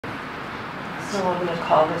So I'm going to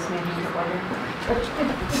call this meeting to order.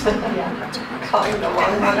 Calling the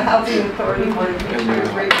Longmont Housing Authority Board of Commissioners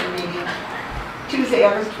regular meeting, Tuesday,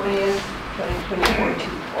 August 20th, 2024 to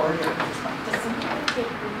order.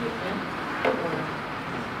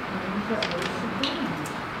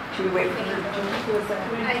 Should we wait for her? I'm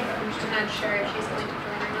not sure if she's going to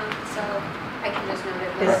join or not, so I can just note it.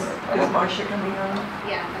 Is Marcia coming on?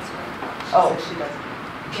 Yeah, that's right. Oh, she doesn't.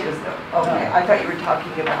 She doesn't know. Okay, I thought you were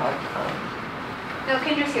talking about. No,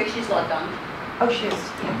 Kendra's here. She's logged on. Oh, she is.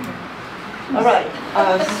 All right.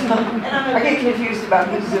 I get confused about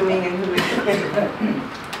who's zooming and who isn't.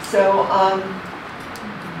 So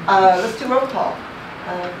let's do roll call.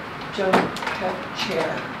 Joan Peck, Chair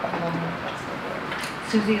of Longmont.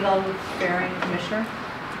 Susie Lowe, Bearing, Commissioner.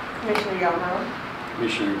 Commissioner Yamamoto.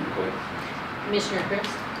 Commissioner McCoy. Commissioner Chris.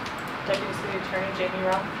 Deputy City Attorney Jamie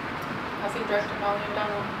Roth. Housing Director Molly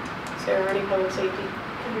O'Donnell. Sarah Reddy, Public Safety.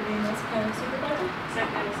 Kendra Daniels, County Supervisor.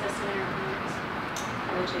 Second Assistant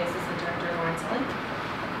Energy Assistant Director Lawrence Lynn.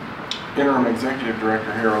 Interim Executive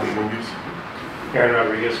Director Harold Dominguez. Aaron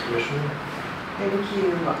Rodriguez, Commissioner. Thank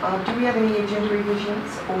you. Do we have any agenda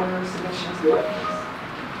revisions or submissions of copies?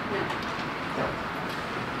 No.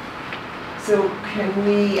 So can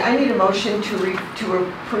we, I need a motion to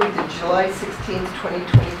approve the July 16th,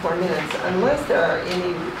 2024 minutes unless there are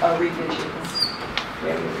any revisions. Do we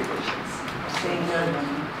have any revisions? Seeing none.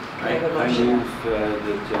 I move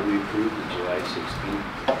that we approve the July 16th,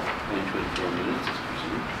 2024 minutes as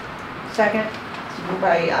presented. Second. Moved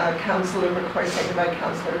by Councilor McCoy, seconded by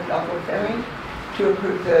Councilor Falco-Ferring to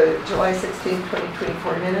approve the July 16th,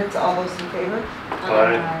 2024 minutes. All those in favor?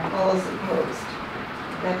 Aye. All those opposed?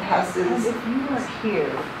 That passes. And if you are here,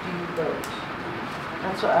 do you vote?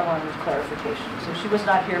 That's what I wanted clarification. So she was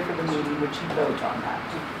not here for the meeting, would she vote on that?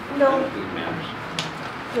 I No. don't think it matters.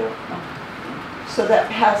 So that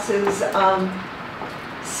passes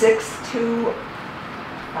 6 to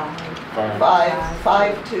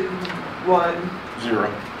 5 to 1.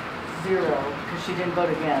 0. 0, because she didn't vote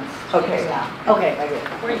against. Okay. Yeah. Okay, I get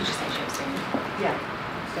it. Or you just say she abstained. Yeah.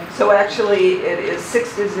 So actually it is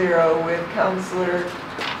 6 to 0 with Councilor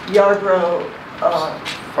Yarbrough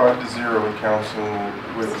 5 to 0 with Council,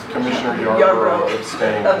 with Commissioner Yarbrough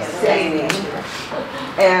abstaining.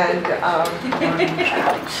 And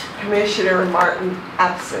Commissioner Martin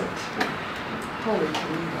absent. Holy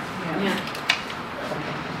Toledo. Yeah.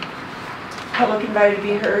 Public invited to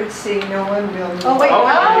be heard, seeing no one, we'll move Oh, wait, on.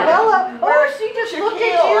 wow, Bella. Oh, she just looked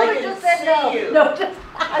at Shaquille, you I and can just said see no. you. No, just,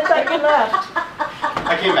 I thought you left.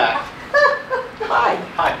 I came back. Hi.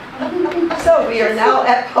 Hi. So we are now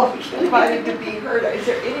at public invited to be heard. Is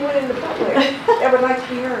there anyone in the public that would like to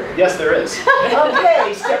be heard? Yes, there is.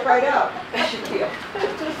 Okay, step right up. Shaquille.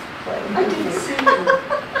 I didn't see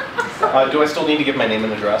you. Do I still need to give my name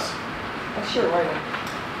and address? Sure, why not?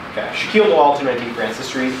 Okay. Shaquille Dewalton, 19 Francis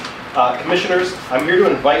Street. Commissioners, I'm here to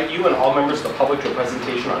invite you and all members of the public to a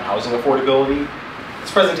presentation on housing affordability.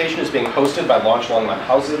 This presentation is being hosted by Launch Longmont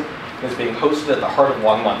Housing and is being hosted at the heart of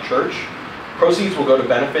Longmont Church. Proceeds will go to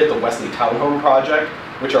benefit the Wesley Townhome Project,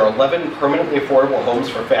 which are 11 permanently affordable homes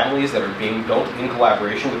for families that are being built in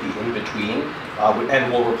collaboration with the In-Between and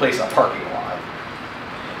will replace a parking lot.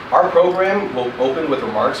 Our program will open with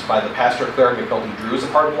remarks by the pastor Claire McNulty-Drew as a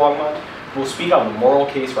part of Longmont, who will speak on the moral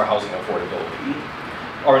case for housing affordability.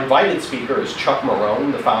 Our invited speaker is Chuck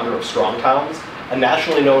Marone, the founder of Strong Towns, a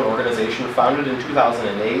nationally known organization founded in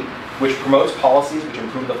 2008, which promotes policies which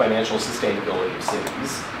improve the financial sustainability of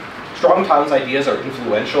cities. Strong Towns ideas are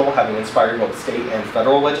influential, having inspired both state and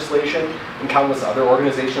federal legislation, and countless other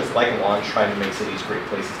organizations like Launch trying to make cities great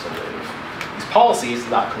places to live. These policies,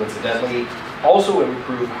 not coincidentally, also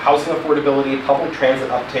improve housing affordability, public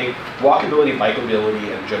transit uptake, walkability,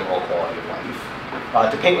 bikeability, and general quality of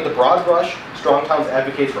life. To paint with a broad brush, Strong Towns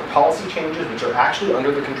advocates for policy changes which are actually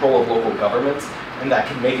under the control of local governments and that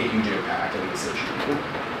can make a huge impact in this issue.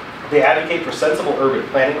 They advocate for sensible urban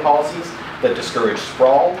planning policies that discourage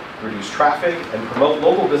sprawl, reduce traffic, and promote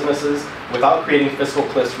local businesses without creating fiscal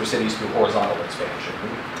cliffs for cities through horizontal expansion.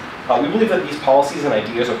 We believe that these policies and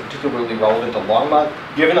ideas are particularly relevant to Longmont,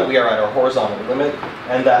 given that we are at our horizontal limit,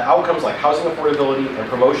 and that outcomes like housing affordability and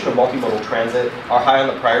promotion of multimodal transit are high on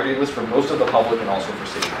the priority list for most of the public and also for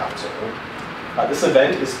City Council. This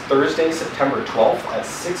event is Thursday, September 12th at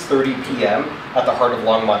 6:30 p.m. at the heart of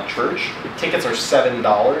Longmont Church. Tickets are $7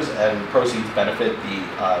 and proceeds benefit the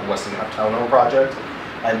Wesley Townhome Project.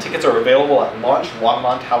 And tickets are available at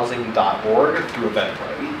launchlongmonthousing.org through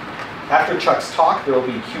Eventbrite. After Chuck's talk, there will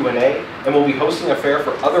be Q&A, and we'll be hosting a fair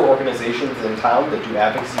for other organizations in town that do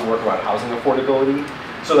advocacy work around housing affordability,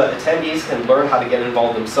 so that attendees can learn how to get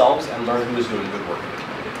involved themselves and learn who is doing good work in the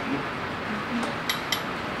community.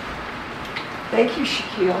 Thank you,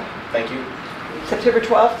 Shaquille. Thank you. September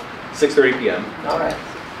 12th? 6:30 p.m. All right.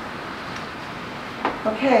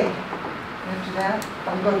 Okay, after that,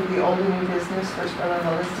 I'm going to the old and new business. First one on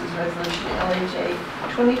the list is Resolution LHA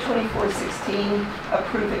 2024-16,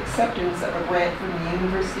 approve acceptance of a grant from the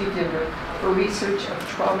University of Denver for research of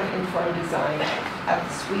trauma-informed design at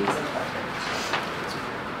the Suites Apartment.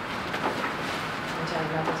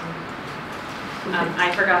 I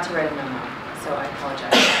forgot to write a memo, so I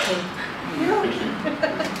apologize.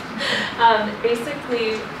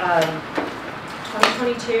 Basically,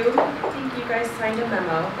 2022, I think you guys signed a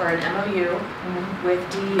memo or an MOU with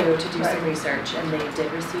DU to do some research, and they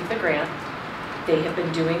did receive the grant. They have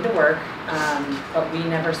been doing the work, but we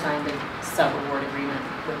never signed the sub-award agreement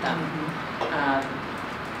with them.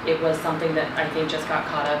 It was something that I think just got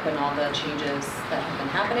caught up in all the changes that have been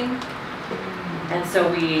happening. And so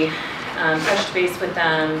we touched base with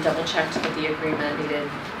them, double-checked that the agreement needed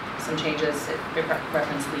some changes. It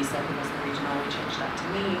referenced Lisa, who was the regional. We changed that to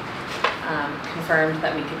me. Confirmed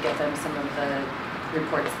that we could get them some of the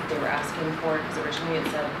reports that they were asking for, because originally it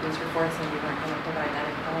said police reports and we weren't going to provide that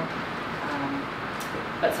info.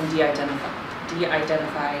 But some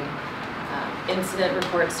de-identified incident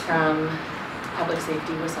reports from public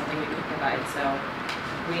safety was something we could provide. So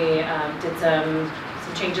we did some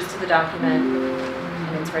changes to the document,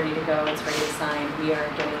 and it's ready to go. It's ready to sign. We are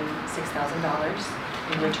getting $6,000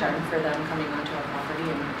 in return for them coming onto our property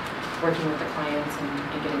and working with the clients and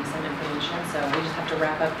getting some information. So we just have to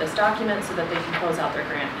wrap up this document so that they can close out their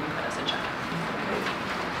grant and cut us a check.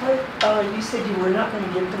 You said you were not going to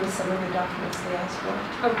give them some of the documents they asked for?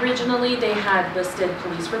 Originally, they had listed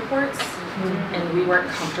police reports, and we weren't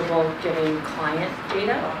comfortable giving client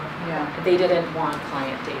data. Yeah. They didn't want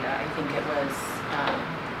client data. I think it was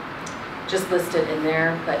just listed in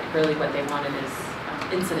there, but really what they wanted is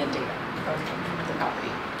incident data of the property,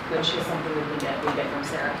 which is something we get from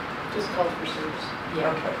Sarah. Just called for service.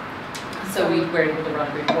 Yeah. Okay. So we were able to run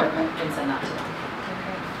a report and send that to them.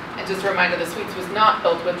 And just a reminder, the Suites was not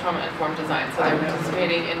built with trauma-informed design, so they're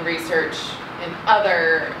participating in research in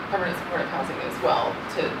other permanent supportive housing as well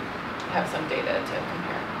to have some data to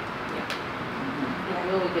compare.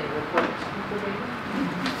 Will we get reports?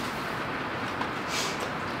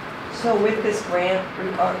 So with this grant,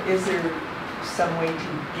 is there some way to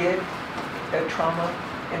get a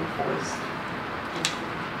trauma-enforced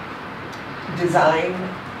design?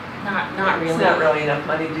 Not really. It's not really enough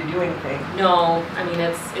money to do anything. No, I mean,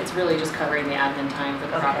 it's really just covering the admin time for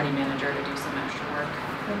the Okay. property manager to do some extra work.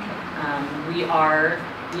 Okay.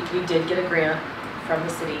 We did get a grant from the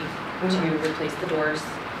city to replace the doors,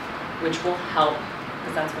 which will help,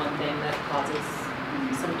 because that's one thing that causes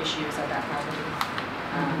some issues at that property.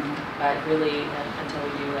 But really, until we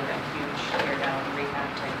do like a huge tear down rehab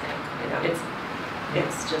type thing,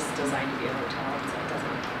 it's just designed to be a hotel, so it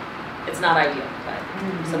doesn't. It's not ideal, but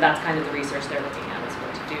so that's kind of the research they're looking at, is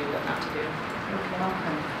what to do, what not to do. Okay.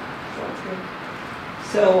 Sounds good.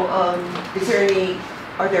 So,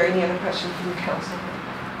 are there any other questions from the council?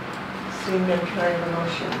 Seeing none, can I have a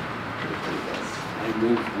motion to approve this? I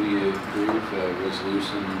move we approve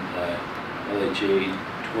resolution LHA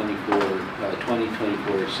 2024-16.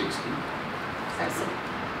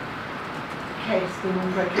 Okay, it's been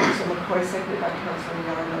moved by Council McCoy, seconded by Council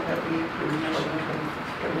Yarno, that we approve 2020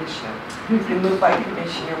 Commissioner. It's been moved by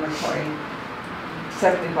Commissioner McCoy,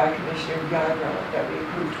 seconded by Commissioner Yarno, that we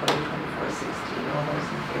approve 2024-16. All those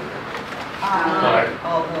in favor? Aye.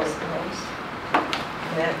 All those opposed?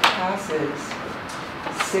 And that passes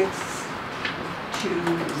 6-0,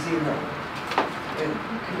 with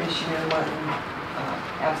Commissioner Martin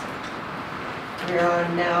absent. We are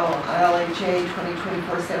on now LHA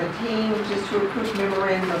 2024-17, which is to approve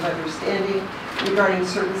memorandum of understanding regarding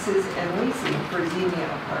services and leasing for Xenia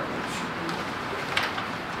Apartments.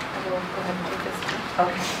 I will go ahead and take this one.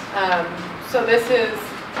 Okay. So this is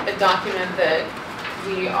a document that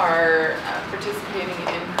we are participating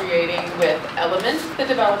in creating with Element, the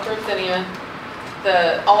developer of Xenia.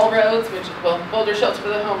 The All Roads, Boulder Shelter for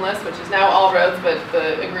the Homeless, which is now All Roads, but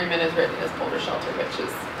the agreement is written as Boulder Shelter, which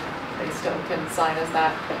is, they still can sign as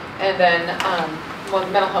that. And then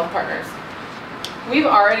Mental Health Partners. We've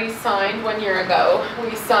already signed 1 year ago.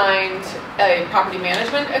 We signed a property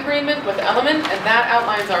management agreement with Element, and that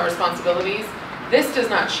outlines our responsibilities. This does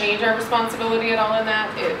not change our responsibility at all in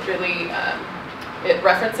that. It really, it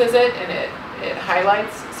references it and it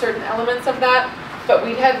highlights certain elements of that. But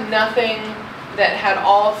we had nothing that had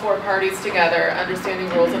all four parties together understanding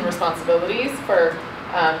roles and responsibilities for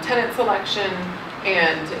tenant selection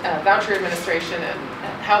and voucher administration and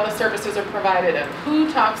how the services are provided and who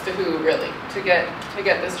talks to who really to get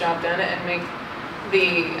this job done and make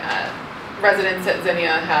the residents at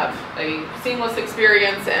Zinnia have a seamless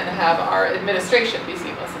experience and have our administration be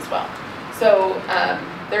seamless as well. So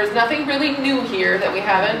there's nothing really new here that we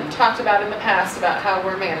haven't talked about in the past about how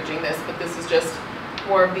we're managing this, but this is just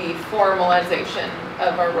more of the formalization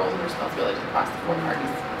of our roles and responsibilities across the 4 parties.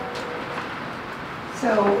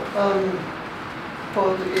 So,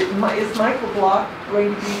 is Michael Block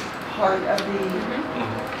going to be part of the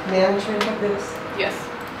management of this? Yes.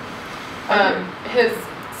 His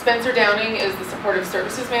Spencer Downing is the supportive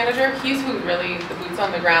services manager. He's who really, the boots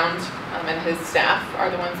on the ground, and his staff are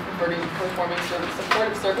the ones performing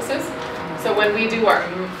supportive services. So when we do our,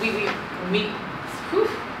 we meet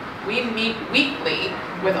weekly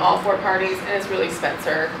with all 4 parties, and it's really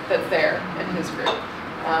Spencer that's there and his group.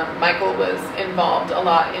 Michael was involved a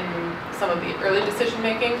lot in some of the early decision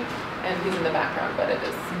making, and he's in the background, but it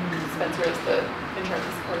is Spencer is the in charge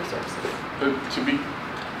of supportive services. To be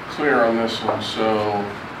clear on this one, so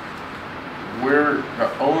the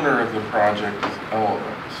owner of the project is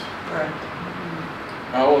Element. Right.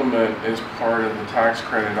 Element is part of the tax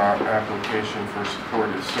credit application for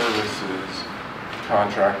supportive services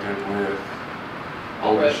contracted with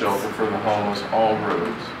All Old roads. Shelter for the Homeless, all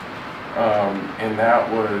roads. And that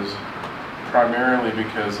was primarily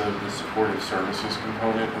because of the supportive services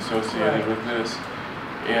component associated with this.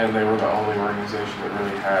 And they were the only organization that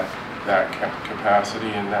really had that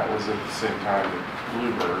capacity, and that was at the same time that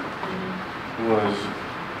Bluebird was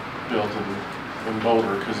built in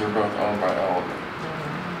Boulder, because they're both owned by Element.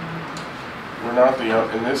 We're not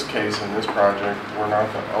in this case, in this project, we're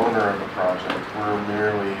not the owner of the project. We're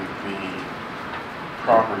merely the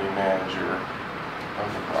property manager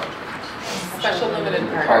of the project. Special limited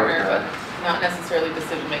partner, but not necessarily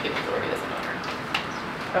decision-making authority as an owner.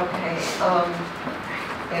 Okay,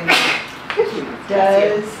 and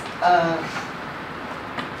does,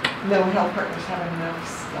 No Health Partners have enough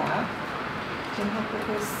staff to help with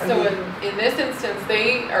this? So in this instance,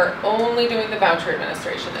 they are only doing the voucher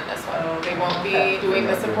administration in this one. They won't be doing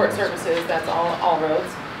the support services, that's all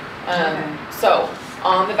roads. So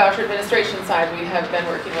on the voucher administration side, we have been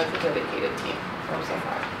working with a dedicated team so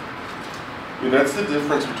far. Yeah, that's the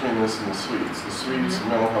difference between this and the suites. The suites,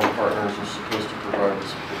 mental health partners are supposed to provide the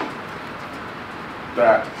support. A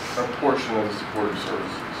portion of the supportive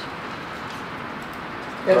services.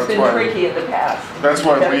 That's been why- tricky in the past. That's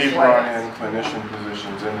why we brought in clinician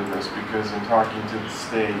positions into this, because in talking to the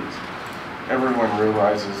state, everyone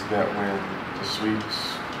realizes that when the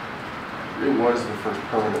suites, it was the first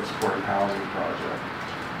permanent supportive housing project.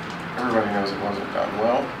 Everybody knows it wasn't done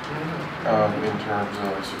well in terms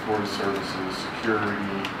of supportive services,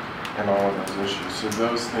 security, and all of those issues. So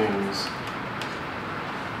those things,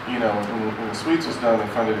 you know, when the suites was done, they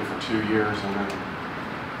funded it for 2 years, and then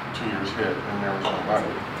 2 years hit, and there was no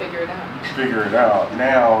money. Figure it out. Figure it out.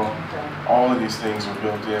 Now, all of these things are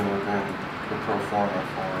built in within the pro forma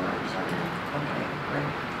for Zinnia. Okay, great.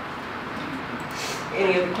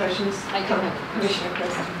 Any other questions? I do have a question. Commissioner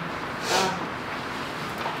Chris.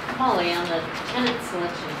 Holly, on the tenant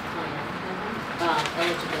selection plan,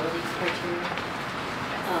 eligibility criteria,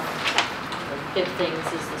 the big things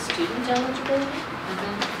is the student eligibility.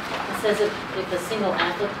 It says if a single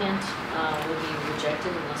applicant would be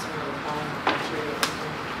rejected unless one of the following criteria is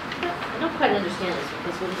met. I don't quite understand this,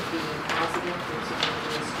 because wouldn't it be positive for someone to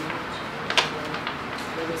be a student?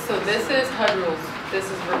 So this is HUD rules. This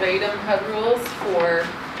is verbatim HUD rules for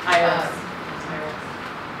IRS.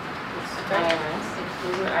 IRS.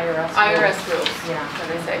 Those are IRS. IRS rules. Yeah. What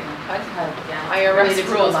did I say? HUD? Yeah. IRS Related to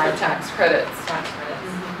the rules for live tax credits. Tax credits.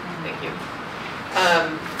 Thank you.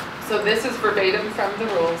 So this is verbatim from the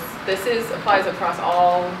rules. This applies across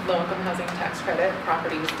all low-income housing tax credit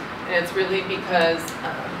properties, and it's really because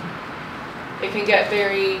it can get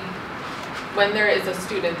when there is a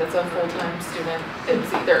student that's a full-time student,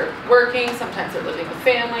 it's either working, sometimes they're living with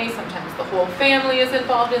family, sometimes the whole family is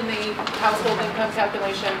involved in the household income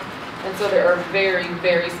calculation, and so there are very,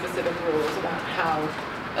 very specific rules about how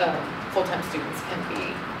full-time students can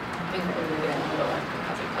be included in the low-income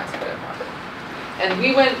housing tax credit property. And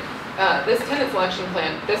we went, this tenant selection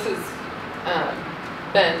plan, this has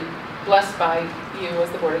been blessed by you as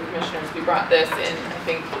the Board of Commissioners. We brought this in, I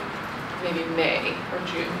think, maybe May or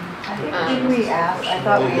June. Did we ask? I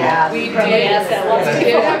thought we asked. We Probably did, asked that once we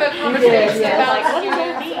did have a conversation yeah. about Like, what does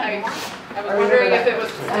students. that mean? I was wondering if it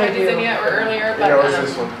was tied to do. Zinnia or earlier, but, Yeah, it was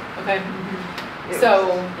this one. okay. So,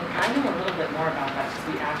 And I know a little bit more about that because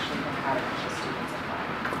we actually have had a bunch of students apply.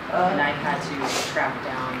 And I had to track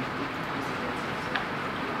down.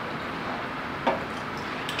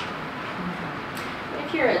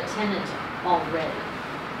 If you're a tenant already,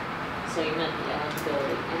 so you met the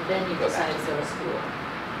eligibility, and then you Go back decide to to go to school,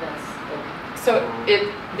 that's the. So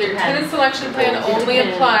the attendance selection plan only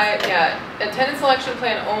Depends. attendance selection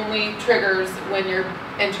plan only triggers when you're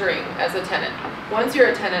entering as a tenant. Once you're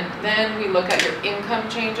a tenant, then we look at your income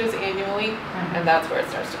changes annually, and that's where it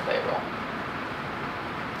starts to play a role.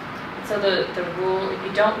 So the rule, if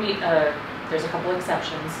you don't meet, there's a couple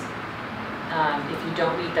exceptions. If you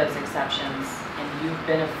don't meet those exceptions and you've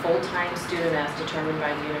been a full-time student as determined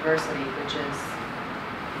by the university, which is,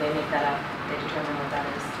 they make that up, they determine what that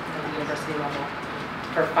is at the university level,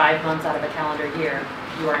 for 5 months out of a calendar year,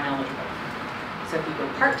 you are ineligible. So if you go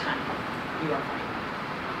part-time, you are fine.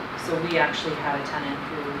 So we actually had a tenant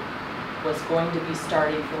who was going to be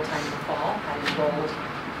starting full-time in the fall, had enrolled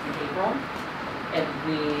in April, and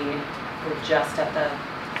we were just at the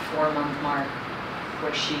 4-month mark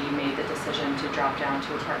where she made the decision to drop down to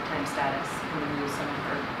a part-time status and use some of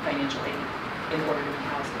her financial aid in order to be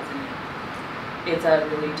housed as a unit. It's a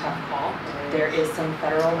really tough call. There is some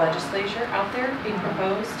federal legislature out there being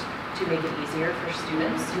proposed to make it easier for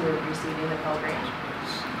students who are receiving the Pell Grant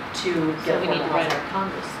to So get we need to affordable write housing. our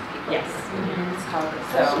Congress people. Yes. It's called a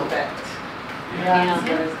So- social effect. Yeah. That's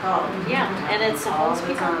what it's called. Yeah, and it's All supposed to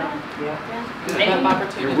the be coming time. back. Yeah. Good Maybe enough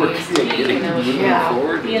You're opportunities working, to you're be getting, eligible. moving Yeah.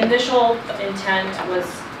 forward. The initial intent was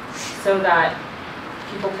so that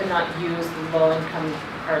people could not use the low-income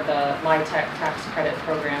or the LIHTC tax credit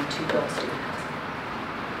program to build student housing.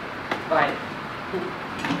 But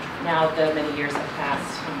now the many years have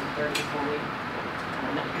passed, 30, 40, I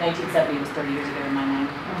don't know, 1970 was 30 years ago in my mind.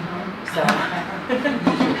 So,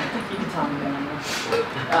 you can tell me the number.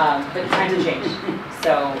 But times have changed.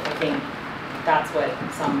 So I think that's what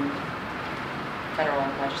some federal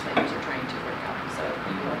legislators are trying to work out. So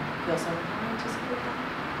you will feel so inclined to support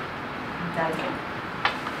that again.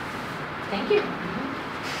 Thank you.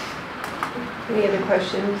 Any other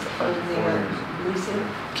questions on the leasing?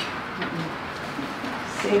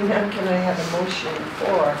 Seeing none, can I have a motion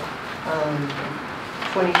for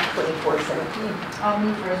 2024-17? I'll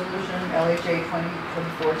move resolution LHA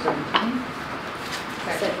 2024-17.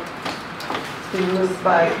 Second. It's been moved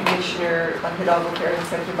by Commissioner Hidalgo Fair and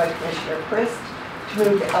seconded by Commissioner Christ to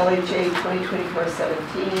move to LHA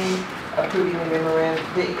 2024-17, approving the memorandum,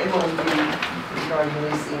 the MOU regarding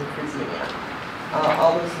leasing for Xenia.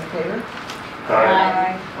 All those in favor?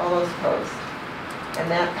 Aye. All those opposed? And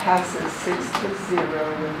that passes 6-0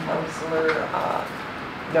 with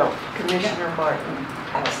Commissioner Martin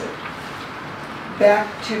absent. Back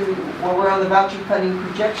to, well, we're on the voucher funding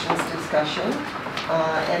projections discussion.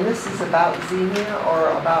 And this is about Xenia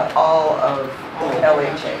or about all of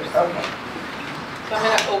LHA? Okay. So I'm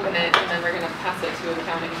gonna open it and then we're gonna pass it to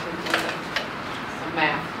accounting to do some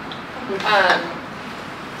math.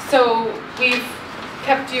 So we've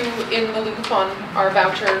kept you in the loop on our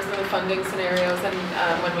vouchers and the funding scenarios and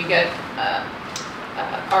when we get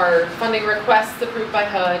our funding requests approved by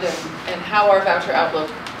HUD and how our voucher outlook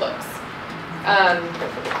looks.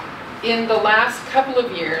 In the last couple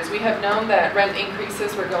of years, we have known that rent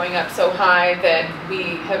increases were going up so high that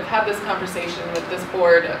we have had this conversation with this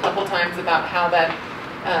board a couple times about how that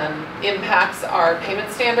impacts our payment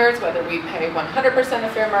standards, whether we pay 100%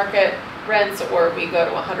 of fair market rents or we go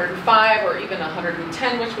to 105 or even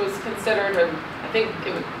 110, which was considered, and I think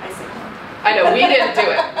it would, I know, we didn't do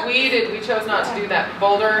it. We chose not to do that.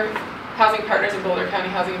 Boulder Housing Partners and Boulder County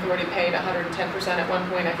Housing Authority paid 110% at one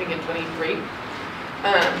point, I think in 23.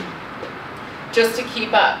 Just to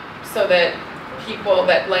keep up so that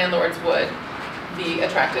landlords would be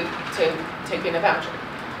attracted to taking a voucher.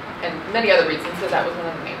 And many other reasons, so that was one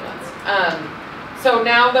of the main ones. So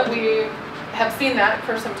now that we have seen that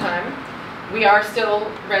for some time, we are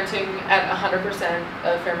still renting at 100%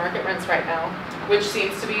 of fair market rents right now, which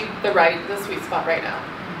seems to be the sweet spot right now.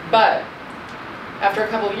 But after a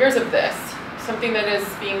couple of years of this, something that is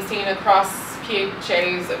being seen across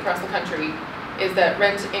PHAs across the country is that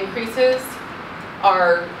rent increases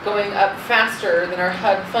are going up faster than our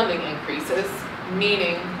HUD funding increases,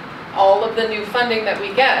 meaning all of the new funding that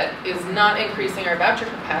we get is not increasing our voucher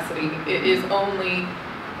capacity. It is only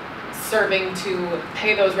serving to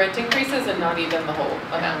pay those rent increases and not even the whole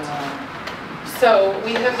amount. So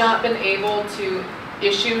we have not been able to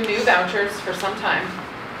issue new vouchers for some time,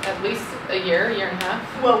 at least a year and a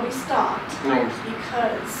half. Well, we stopped No.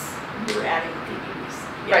 because we were adding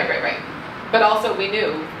PUs. Right. But also we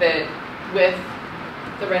knew that with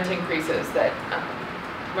the rent increases that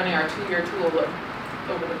running our 2-year tool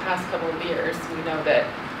over the past couple of years, we know that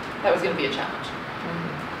that was going to be a challenge.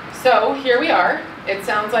 So here we are. It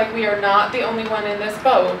sounds like we are not the only one in this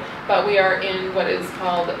boat, but we are in what is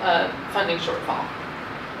called a funding shortfall.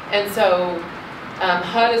 And so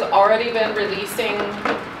HUD has already been releasing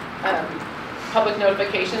public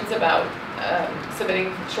notifications about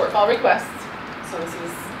submitting shortfall requests. So this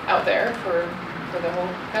is out there for the whole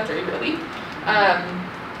country, really.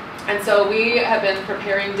 And so we have been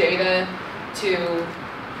preparing data to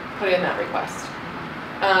put in that request.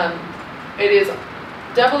 It is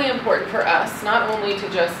doubly important for us not only to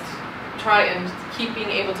just try and keep being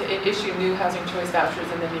able to issue new housing choice vouchers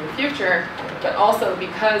in the near future, but also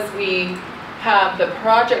because we have the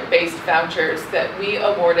project-based vouchers that we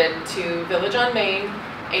awarded to Village on Main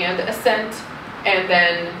and Ascent, and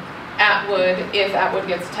then Atwood, if Atwood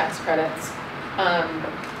gets tax credits,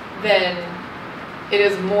 then it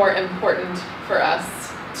is more important for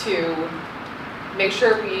us to make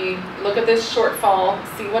sure we look at this shortfall,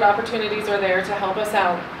 see what opportunities are there to help us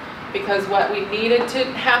out, because what we needed to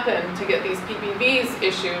happen to get these PPVs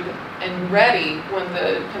issued and ready when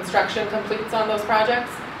the construction completes on those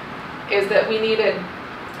projects is that we needed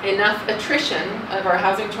enough attrition of our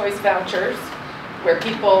housing choice vouchers where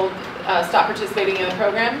people stop participating in the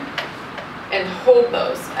program and hold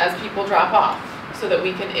those as people drop off so that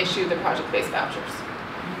we can issue the project-based vouchers.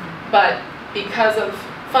 But because of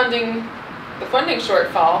the funding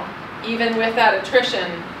shortfall, even with that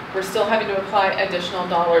attrition, we're still having to apply additional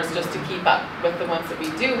dollars just to keep up with the ones that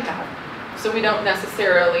we do have. So we don't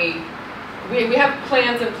necessarily, we have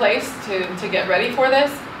plans in place to get ready for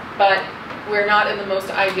this, but we're not in the most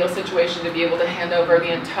ideal situation to be able to hand over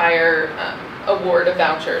the entire award of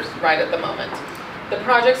vouchers right at the moment. The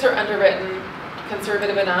projects are underwritten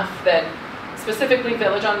conservative enough that specifically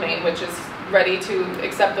Village on Main, which is ready to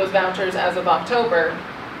accept those vouchers as of October,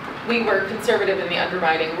 we were conservative in the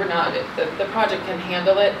underwriting. We're not, the project can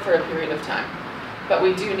handle it for a period of time. But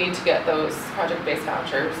we do need to get those project-based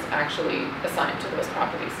vouchers actually assigned to those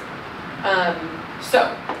properties. So,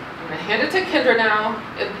 I'm gonna hand it to Kendra now.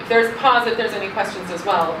 If there's pause, if there's any questions as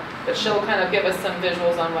well, but she'll kind of give us some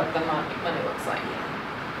visuals on what the money looks like.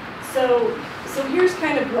 So here's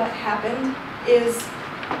kind of what happened is,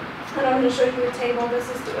 and I'm going to show you a table. This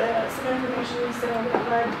is some information we sent over to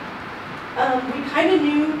HUD. We kind of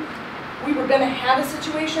knew we were going to have a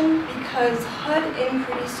situation because HUD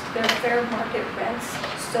increased their fair market rents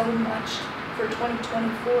so much for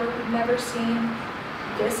 2024. We've never seen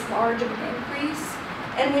this large of an increase.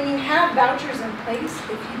 And when you have vouchers in place,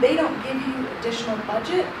 if they don't give you additional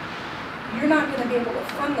budget, you're not going to be able to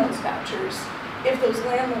fund those vouchers if those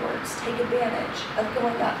landlords take advantage of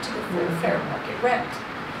going up to the full fair market rent.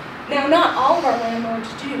 Now, not all of our landlords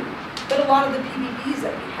do, but a lot of the PPVs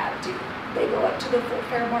that we have do. They go up to the full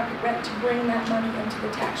fair market rent to bring that money into the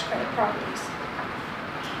tax credit properties.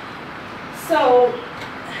 So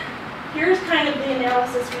here's kind of the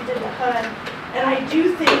analysis we did with HUD, and I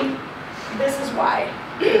do think this is why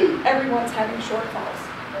everyone's having shortfalls.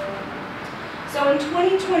 So in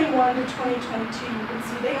 2021 to 2022, you can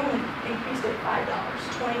see they only increased it $5,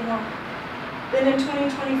 21. Then in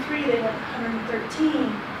 2023, they went 113,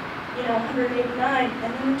 189, and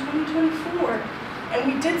then in 2024, and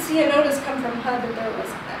we did see a notice come from HUD that there was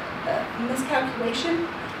a miscalculation,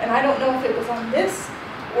 and I don't know if it was on this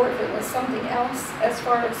or if it was something else as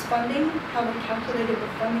far as funding, how they calculated the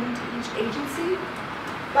funding to each agency.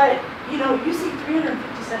 But, you see $357.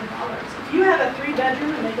 If you have a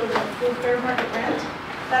 3-bedroom and they go to the full fair market rent,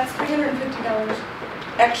 that's $350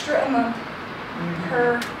 extra a month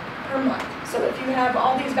per month. So if you have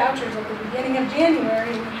all these vouchers at the beginning of January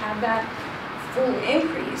and you have that full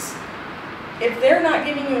increase, if they're not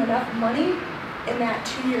giving you enough money in that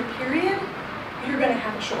 2-year period, you're going to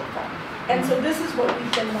have a shortfall. And so this is what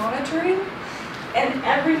we've been monitoring. And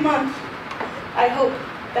every month, I hope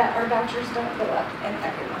that our vouchers don't go up, and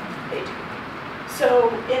every month they do.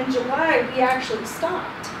 So in July, we actually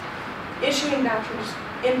stopped issuing vouchers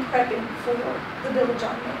in prepping for the Village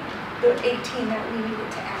on Main, the 18 that we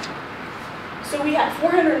needed to add. So we had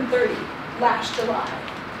 430 last July,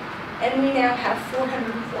 and we now have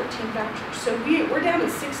 414 vouchers. So we're down to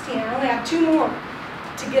 16. I only have 2 more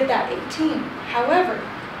to get that 18. However,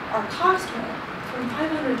 our cost went from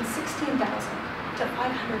 $516,000 to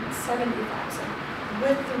 $570,000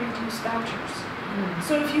 with the reduced vouchers.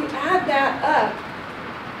 So if you add that up,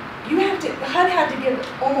 HUD had to give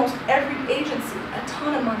almost every agency a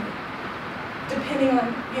ton of money, depending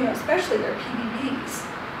on, especially their PBBs,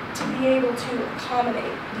 to be able to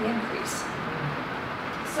accommodate the increase.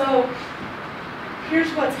 So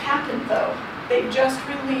here's what's happened though. They've just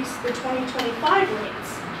released the 2025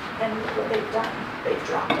 rates, and look what they've done. They've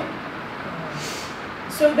dropped them.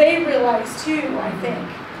 So they realize too, I think,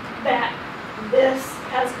 that this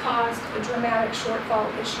has caused a dramatic shortfall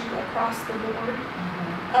issue across the board.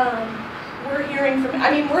 We're hearing from,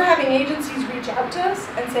 we're having agencies reach out to us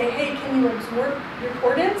and say, hey, can you absorb your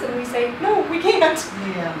port-ins? And we say, no, we can't,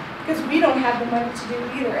 Yeah. because we don't have the money to do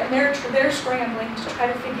it either, and they're scrambling to try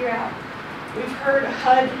to figure out. We've heard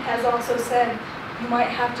HUD has also said you might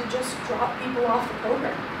have to just drop people off the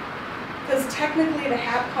program. Because technically the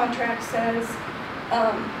HAP contract says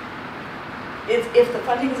if the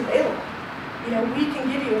funding is available. You know, we can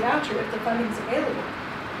give you a voucher if the funding is available.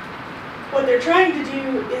 What they're trying to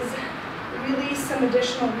do is release some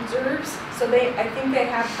additional reserves. So I think they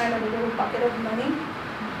have kind of a little bucket of money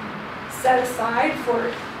set aside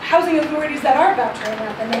for housing authorities that are vouchering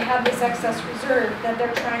up, and they have this excess reserve that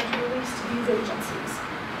they're trying to release to these agencies.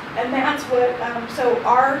 And that's what, so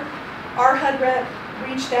our HUD rep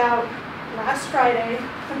reached out last Friday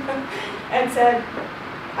and said,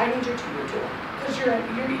 I need your 2-year tool, because you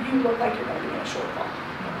look like you're going to be in a shortfall.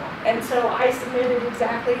 And so I submitted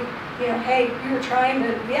exactly, you know, hey,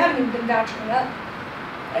 we haven't even been vouchering up.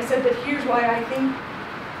 I said, but here's why I think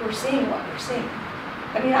we're seeing what we're seeing.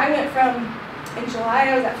 I mean, I went from, in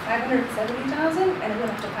July I was at 570,000 and it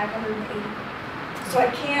went up to 580. So I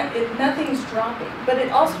can't, nothing's dropping, but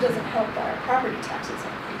it also doesn't help that our property taxes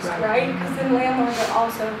increased, right? Because then landlords are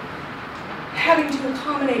also having to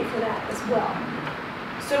accommodate for that as well.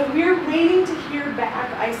 So we're waiting to hear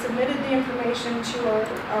back. I submitted the information to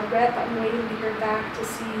our rep. I'm waiting to hear back to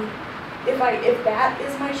see if that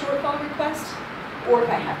is my shortfall request or if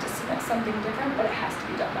I have to submit something different, but it has to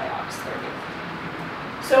be done by August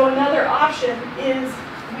 30th. So another option is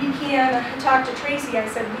we can talk to Tracy. I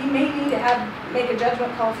said we may need to make a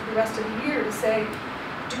judgment call for the rest of the year to say,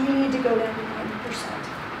 do we need to go down to 90%?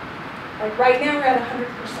 Like right now we're at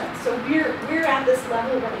 100%. So we're at this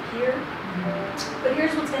level right here. But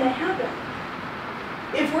here's what's going to happen.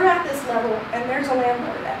 If we're at this level and there's a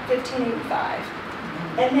landlord at 1585,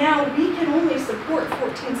 and now we can only support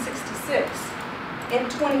 1466 in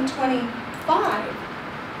 2025,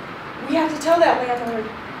 we have to tell that landlord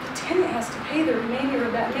the tenant has to pay the remainder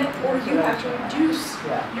of that rent, or you have to reduce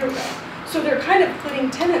your rent. So they're kind of putting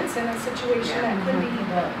tenants in a situation that could be,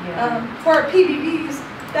 for our PBVs,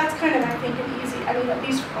 that's kind of, I think, an easy, I mean, at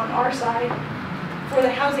least on our side, for the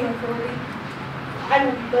housing authority, I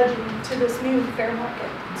will be budgeting to this new fair market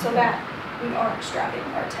so that we aren't strapping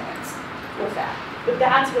our tenants with that. But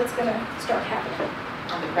that's what's going to start happening.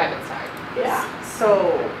 On the private side. Yeah.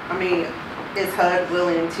 So, I mean, is HUD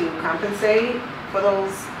willing to compensate for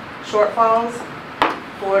those shortfalls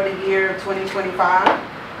for the year 2025?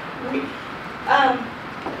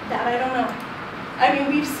 That I don't know. I mean,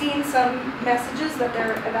 we've seen some messages that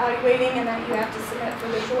they're evaluating and that you have to submit for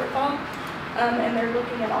the shortfall, and they're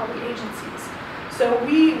looking at all the agencies. So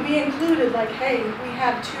we included like, hey, we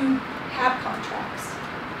have 2 HAP contracts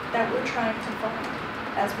that we're trying to fund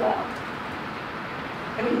as well.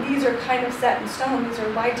 I mean, these are kind of set in stone. These are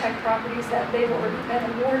LIHTC properties that they've already been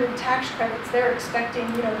awarded tax credits. They're expecting,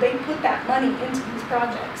 you know, they put that money into these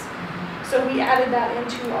projects. So we added that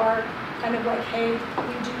into our kind of like, hey,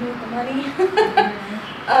 we do need the money.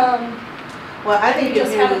 Well, I think we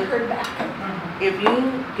just haven't heard back. If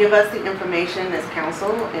you give us the information as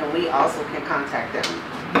council, and we also can contact them,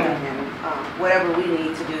 and whatever we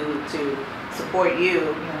need to do to support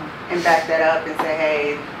you and back that up and say,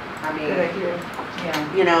 hey, I mean,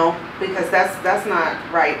 you know, because that's not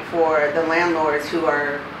right for the landlords who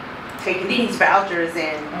are taking these vouchers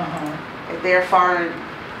and they're far,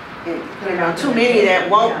 you know, too many that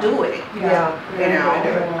won't do it. You know,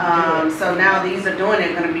 so now these are doing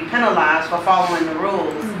it, going to be penalized for following the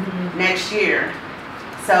rules next year.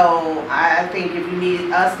 So I think if you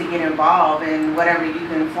need us to get involved in whatever, you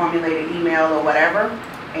can formulate an email or whatever,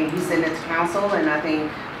 and you send it to council, and I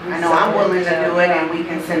know I'm willing to do it, and we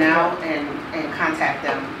can send out and contact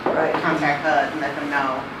them, contact HUD and let them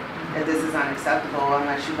know that this is unacceptable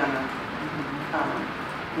unless you're gonna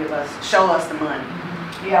show us the money.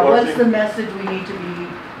 Yeah, what's the message we need to be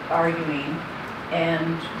arguing,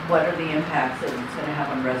 and what are the impacts that it's gonna have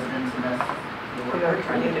on residents and us? I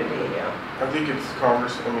think it's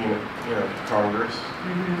Congress, I mean, you know, Congress,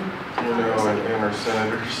 you know, and our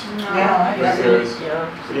senators. Because,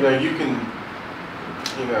 you know, you can,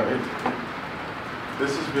 you know,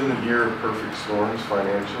 this has been the year of perfect storms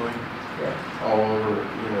financially. All over,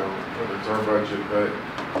 you know, whether it's our budget, but,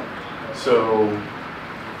 so,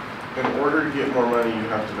 in order to get more money, you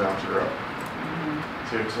have to voucher up.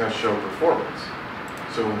 So it's going to show performance.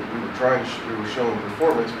 So we were showing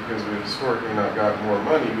performance because we historically not got more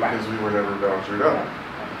money because we were never vouchered up.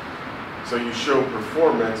 So you show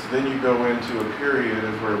performance, then you go into a period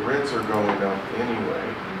of where rents are going up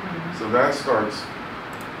anyway. So that starts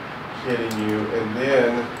hitting you, and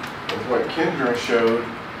then with what Kendra showed,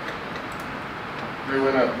 they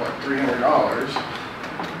went up what,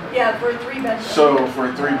 $300 Yeah, for a 3-bedroom. So for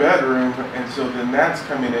a 3-bedroom, and so then that's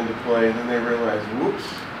coming into play, and then they realize, whoops,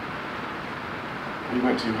 we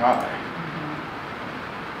went too high.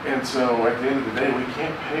 And so at the end of the day, we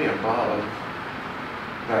can't pay above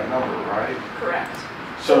that number, right? Correct.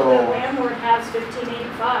 So The landlord has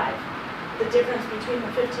 1585. The difference between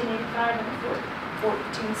the 1585 and the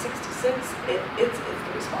 1466, it's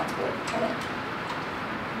the responsibility of the tenant.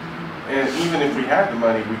 and even if we had the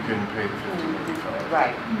money, we couldn't pay the 1585.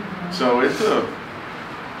 Right. So it's a,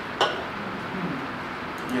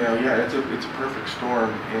 yeah, it's a perfect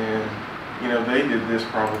storm, and they did this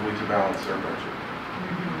probably to balance their budget.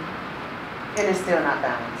 And it's still not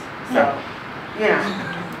balanced. No. So,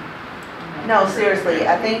 no, seriously,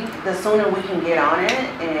 I think the sooner we can get on it,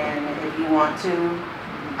 and if you want to,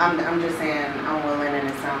 I'm just saying, I'm willing, and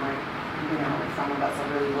it sounds like, some of us are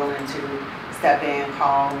really willing to step in,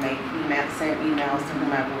 call, make emails, send emails to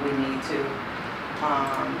whomever we need to,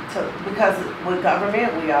 because with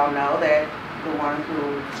government, we all know that the one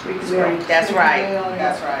who, that's right,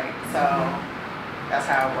 so that's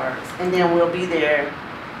how it works. And then we'll be there,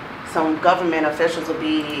 some government officials will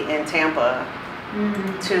be in Tampa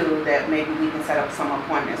too, that maybe we can set up some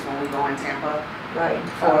appointments when we go in Tampa Right.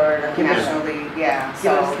 for the National League, yeah.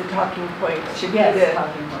 Give us So the talking points. Should be Yes,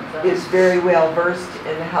 talking points, right. is very well versed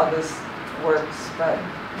in how this works, but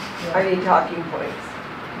I need talking points.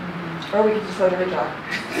 Or we can just let her talk.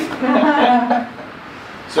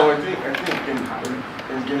 So I think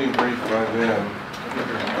in getting briefed by them, I think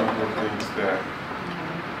there's a couple of things that,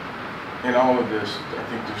 in all of this, I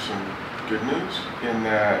think there's some good news in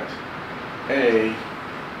that, A,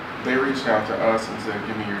 they reached out to us and said,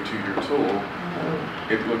 give me your 2-year tool.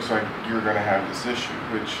 It looks like you're going to have this issue,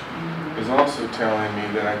 which is also telling me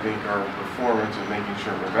that I think our performance in making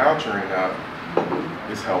sure we're vouchering up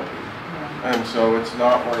is helping. And so it's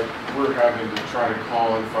not like we're having to try to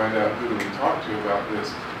call and find out who do we talk to about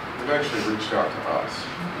this. They've actually reached out to us.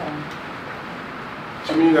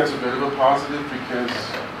 To me, that's a bit of a positive because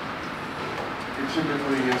it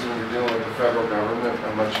typically is, when you're dealing with the federal government,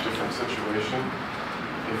 a much different situation.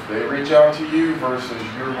 If they reach out to you versus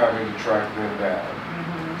you're having to track them down.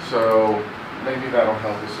 So maybe that'll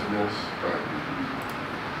help us in this. But,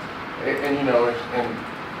 and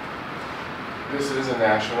this is a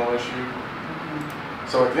national issue.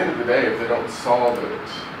 So at the end of the day, if they don't solve it,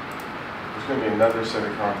 there's going to be another set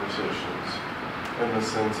of conversations in the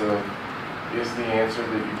sense of, is the answer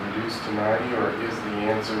that you reduce to 90, or is the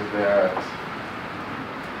answer that,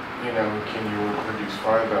 can you produce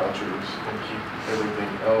 5 vouchers and keep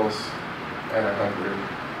everything else at 100?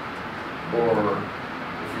 Or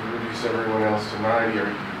if you reduce everyone else to 90, are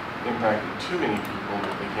you impacting too many people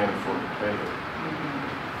that they can't afford to pay it?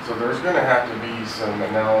 So there's going to have to be some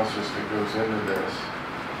analysis that goes into this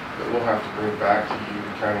that we'll have to bring back to you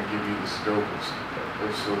to kind of give you the scope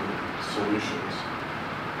of solutions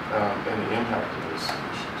and the impact of those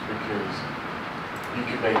solutions, because you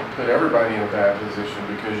could put everybody in a bad position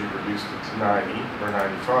because you reduced it to 90 or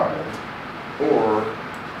 95, or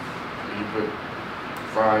you put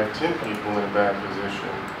 5-10 people in a bad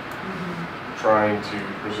position trying to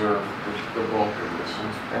preserve the bulk of this,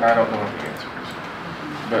 and I don't know what the answer is,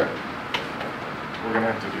 but we're going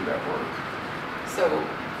to have to do that work. So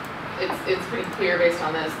it's pretty clear based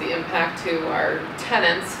on this, the impact to our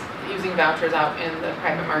tenants using vouchers out in the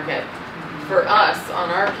private market. For us, on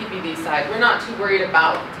our PPD side, we're not too worried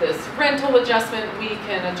about this rental adjustment. We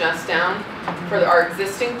can adjust down for our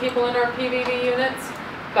existing people in our PVD units,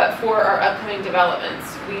 but for our upcoming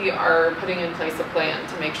developments, we are putting in place a plan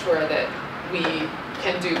to make sure that we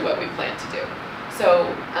can do what we plan to do.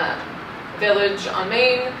 So Village on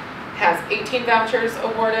Main has 18 vouchers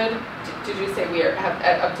awarded. Did you say we have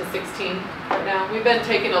at up to 16 right now? We've been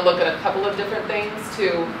taking a look at a couple of different things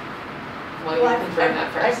to, well, you can confirm that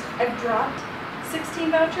first. I've dropped 16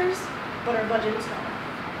 vouchers, but our budget is not.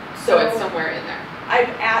 So it's somewhere in there.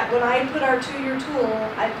 When I put our 2-year tool,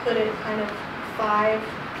 I put it kind of 5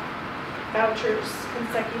 vouchers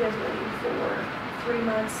consecutively for 3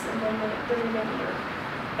 months, and then the remainder.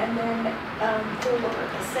 And then for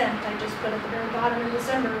Ascent, I just put at the very bottom in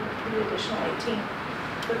December the additional 18.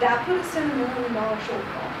 But that put us in $1 million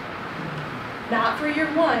shortfall. Not for year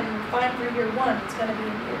 1, we're fine for year 1, it's going to be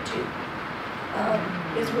in year 2.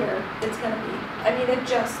 Is where it's going to be. I mean,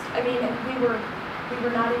 we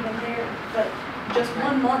were not even there, but just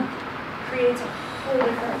 1 month creates a whole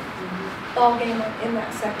different ball game in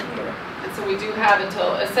that second year. And so we do have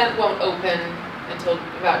until, Ascent won't open until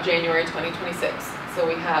about January 2026. So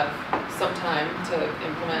we have some time to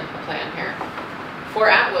implement a plan here. For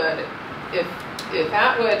Atwood, if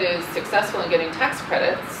Atwood is successful in getting tax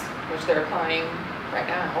credits, which they're applying right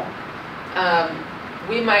now.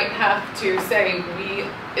 We might have to say,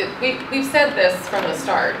 we've said this from the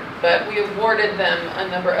start, but we awarded them a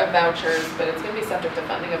number of vouchers, but it's gonna be subject to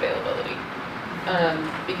funding availability.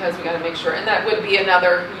 Because we gotta make sure, and that would be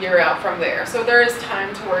another year out from there. So there is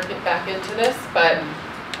time to work it back into this, but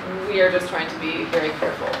we are just trying to be very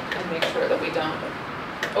careful and make sure that we don't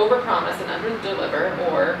overpromise and underdeliver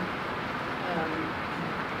or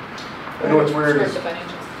I know what's weird screw up is the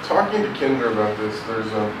financials. talking to Kendra about this,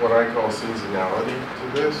 there's a, what I call seasonality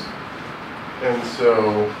to this. And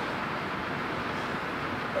so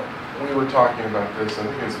we were talking about this, I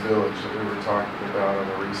think it's Village that we were talking about on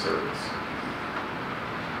the recerts.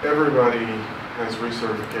 Everybody has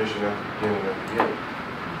recertification at the beginning of the year.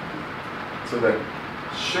 So that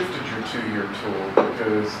shifted your 2-year tool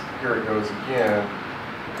because here it goes again,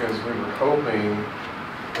 because we were hoping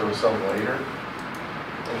there was some later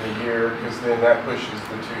in the year, because then that pushes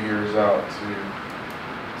the 2 years out to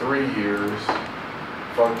 3 years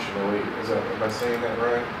functionally. Am I saying that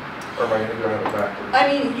right? Or am I going to have it backwards? I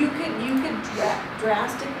mean, you could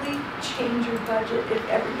drastically change your budget if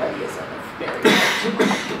everybody is in the very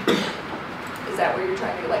first. Is that what you're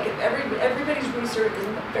trying to do? Like if everybody's research is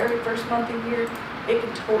in the very first month of the year, it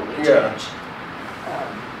can totally change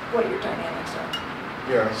what your dynamics are.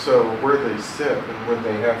 Yeah, so where they sit and when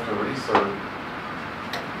they have to research,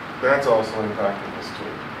 that's also impacting this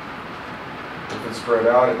too. If it's spread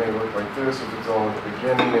out, it may look like this. If it's all at the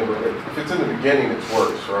beginning, if it's in the beginning, it's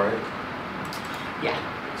worse, right? Yeah.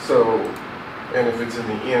 So, and if it's in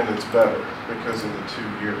the end, it's better because of the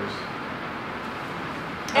 2 years.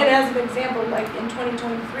 And as an example, like in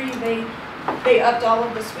 2023, they upped all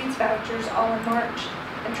of the sweets vouchers all in March.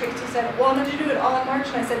 And Tracy said, well, I'm going to do it all in March.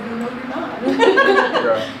 And I said, no, you're not.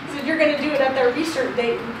 He said, you're going to do it at their research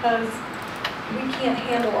date because we can't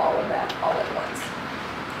handle all of that all at once.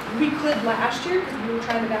 We could last year because we were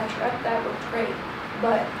trying to voucher up. That worked great.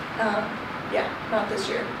 But yeah, not this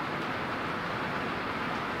year.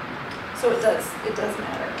 So it does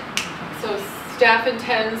matter. So staff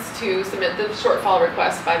intends to submit the shortfall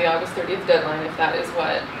request by the August 30th deadline if that is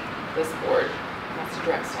what this board wants to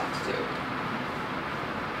direct staff to do.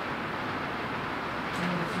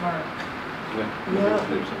 Smart. Yeah.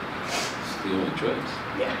 It's the only choice.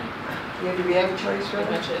 Yeah, do we have a choice for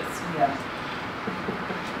Pretty that? much is. Yeah.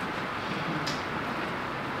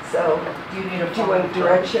 So, Do you need a do you want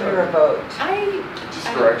direction or a vote? Just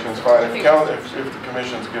direction's fine. If the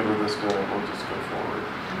commission's good with us doing it, we'll just go forward.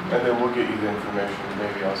 And then we'll get you the information,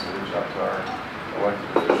 maybe also reach out to our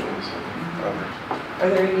elected officials and others. Are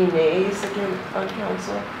there any nays again on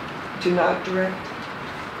council to not direct?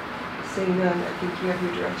 Seeing none, I think you have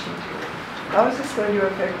your direction too. How is this going to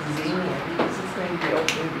affect Xenia? Because it's going to be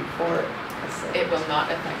open before It will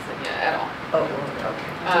not affect Xenia at all. Oh,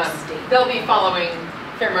 okay. They'll be following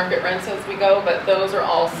fair market rents as we go, but those are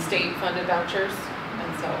all state-funded vouchers,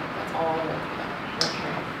 and so that's all we'll do.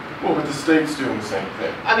 Well, but the state's doing the same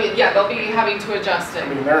thing. I mean, yeah, they'll be having to adjust it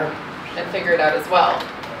I mean, they're, and figure it out as well.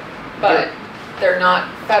 But they're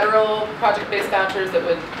not federal project-based vouchers that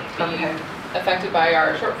would be affected by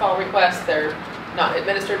our shortfall request. They're not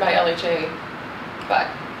administered by LHA, but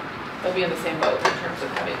they'll be in the same boat in terms of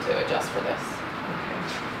having to adjust for this.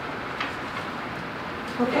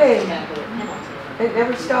 Okay, Yeah, but a penalty. it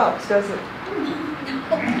never stops, does it?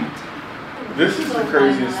 this is the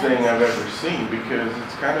craziest thing I've ever seen because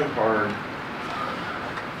it's kind of hard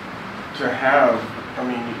to have, I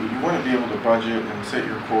mean, you want to be able to budget and set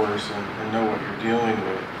your course and know what you're dealing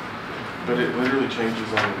with, but it literally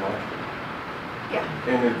changes on the line. Yeah.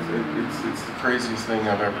 And it's the craziest thing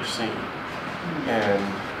I've ever seen. And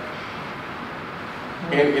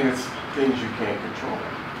it's things you can't control.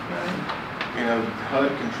 You know,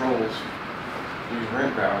 HUD controls these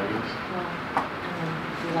rent values.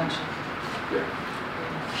 Election. Yeah.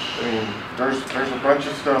 I mean, there's a bunch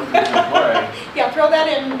of stuff that's in play. Yeah, throw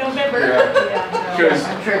that in November. Yeah. Because,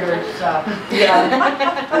 I'm triggered, stop. Yeah.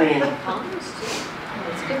 I mean, Congress too.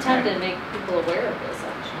 It's a good time to make people aware of this,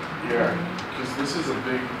 actually. yeah, because this is a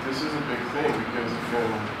big thing because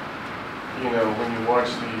when, you know, when you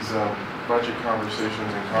watch these budget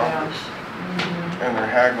conversations in Congress and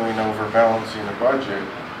they're haggling over balancing the budget,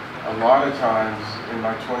 a lot of times in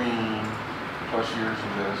my 20 plus years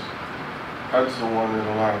in this, HUD's the one that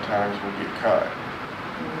a lot of times will get cut.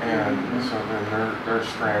 And so then they're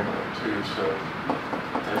scrambling too, so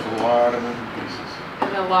there's a lot of moving pieces.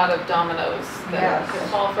 And a lot of dominoes that could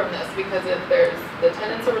fall from this because if there's, the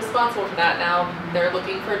tenants are responsible for that now, they're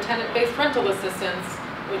looking for tenant-based rental assistance,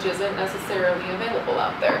 which isn't necessarily available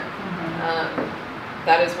out there.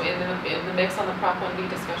 That is in the mix on the Prop 1B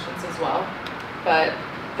discussions as well, but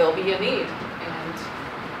there'll be a need And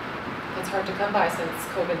it's hard to come by since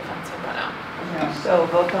COVID funds have run out. Yeah. So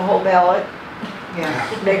vote the whole ballot.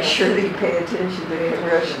 Yeah. Make sure that you pay attention to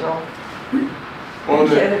congressional Well,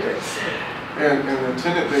 candidates. and the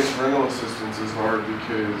tenant-based rental assistance is hard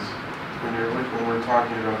because when we're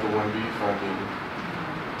talking about the 1B funding,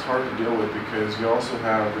 it's hard to deal with because you also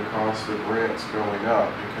have the cost of rents going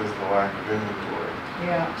up because of the lack of inventory.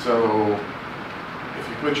 Yeah. So if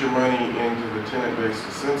you put your money into the tenant-based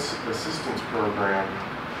assistance program,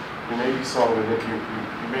 you may be solving it,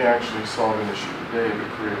 you may actually solve an issue today, but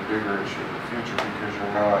create a bigger issue in the future because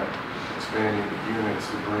you're not expanding the units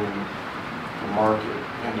to bring the market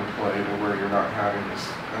into play to where you're not having this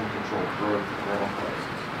uncontrolled growth in rental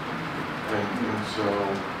prices. And so,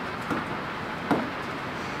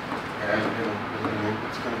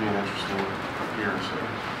 it's going to be an interesting year or so.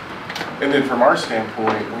 And then from our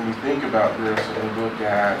standpoint, when you think about this and we look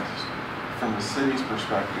at, from the city's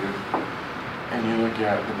perspective, and you look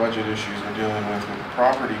at the budget issues we're dealing with the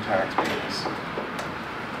property tax piece,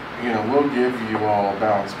 we'll give you all a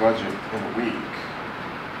balanced budget in a week.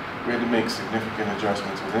 We had to make significant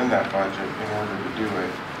adjustments within that budget in order to do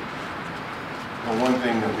it. The one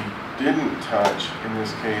thing that we didn't touch in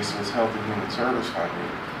this case was health and human service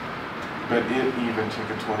funding, but it even took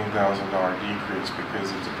a $20,000 decrease because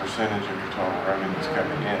it's a percentage of your total revenues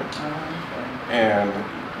coming in. And,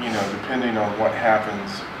 depending on what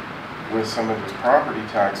happens with some of this property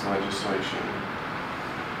tax legislation,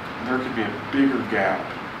 there could be a bigger gap.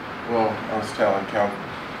 Well, I was telling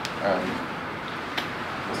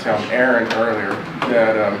Aaron earlier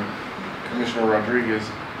that Commissioner Rodriguez,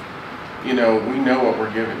 we know what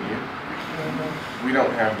we're giving you. We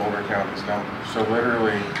don't have Boulder County's numbers, so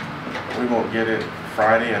literally we won't get it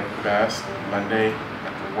Friday at the best, Monday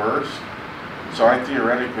at the worst. So I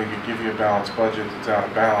theoretically could give you a balanced budget that's out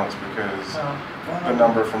of balance because the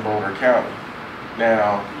number from Boulder County.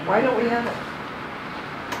 Now, Why don't we have it?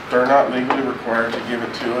 they're not legally required to give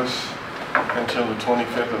it to us until the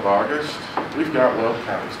 25th of August. We've got Will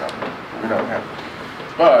County's number. We don't have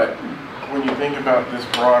it. But when you think about this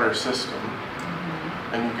broader system,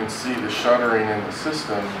 and you can see the shuttering in the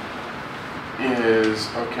system is,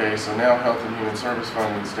 okay, so now Health and Human Service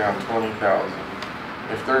funding is down 20,000.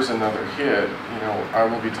 If there's another hit, I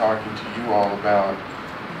will be talking to you all about,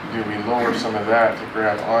 do we lower some of that to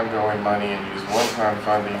grab ongoing money and use one-time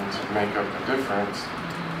funding to make up the difference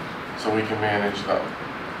so we can manage the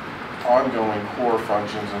ongoing core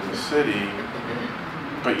functions of the city,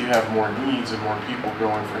 but you have more needs and more people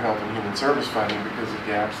going for health and human service funding because of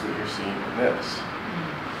gaps that you're seeing in this.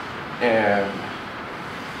 And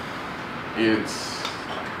it's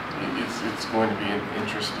going to be an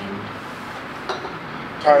interesting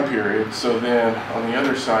time period. So then on the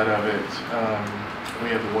other side of it, we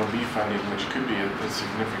have the 1B funding, which could be a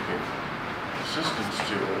significant assistance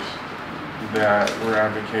to us that we're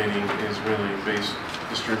advocating is really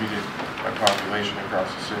distributed by population across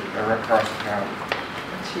the city, or across the county.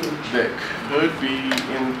 That's huge. That could be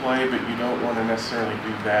in play, but you don't want to necessarily do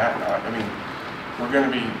that. I mean, we're going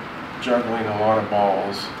to be juggling a lot of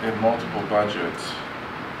balls in multiple budgets,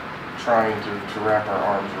 trying to wrap our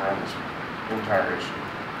arms around this entire issue.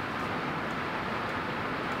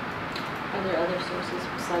 Are there other sources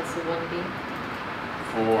besides the 1B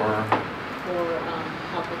For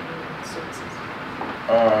health and human services?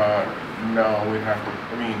 no, we'd have to,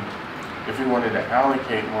 if we wanted to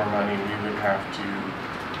allocate more money, we would have to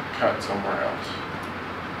cut somewhere else.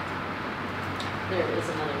 There is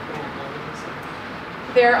another grant money,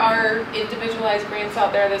 so. There are individualized grants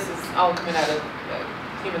out there. This is all coming out of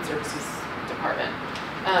the Human Services Department.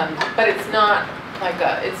 But it's not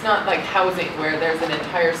like housing where there's an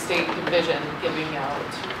entire state division giving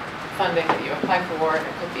out funding that you apply for, and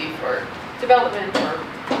it could be for development, or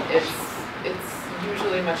it's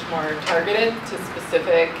usually much more targeted to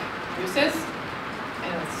specific uses,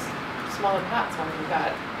 and it's smaller pots when we've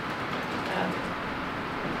got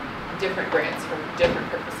different grants for different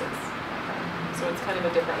purposes. So it's kind of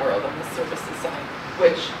a different world on the services side,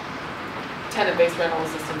 which tenant-based rental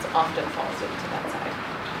assistance often falls into that side.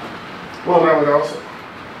 Well, I would also,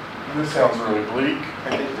 this sounds really bleak.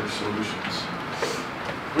 I think there's solutions.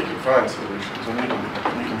 We can find solutions and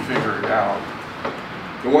we can figure it out.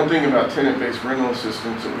 The one thing about tenant-based rental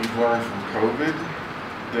assistance that we've learned from COVID,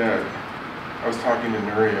 that I was talking to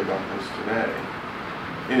Nuri about this today,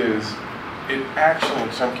 is it actually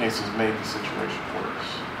in some cases made the situation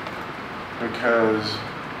worse. Because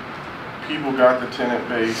people got the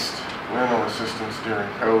tenant-based rental assistance during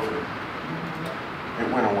COVID. It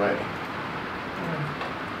went away.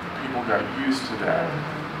 People got used to that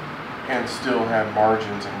and still had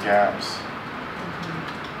margins and gaps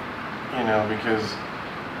you know, because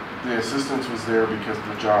the assistance was there because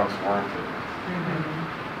the jobs weren't there.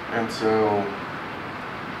 And so,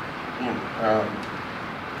 you know,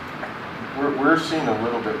 we're seeing a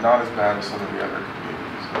little bit, not as bad as some of the other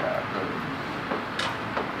communities that,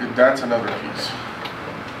 but that's another piece.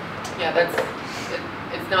 Yeah,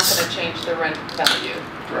 it's not going to change the rent value.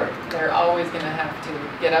 Right. They're always going to have to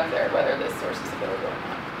get up there whether this source is available or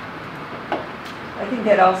not. I think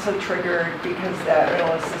that also triggered, because that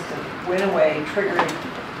rental assistance went away, triggered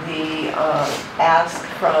the ask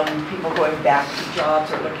from people going back to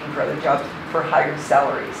jobs or looking for other jobs for higher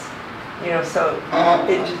salaries. You know, so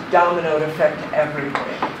it just dominoed effect to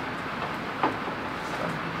everything. So.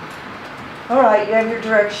 All right, you have your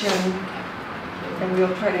direction, and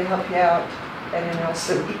we'll try to help you out at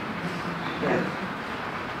NLC. Yeah.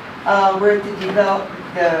 We're at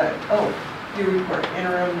your report,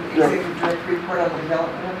 interim executive director report on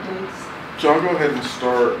development updates. So I'll go ahead and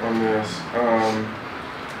start on this.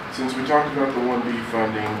 Since we talked about the 1B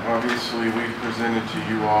funding, obviously we've presented to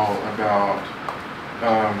you all about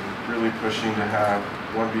really pushing to have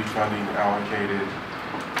 1B funding allocated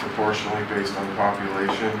proportionally based on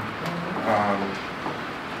population.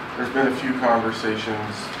 There's been a few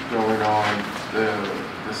conversations going on.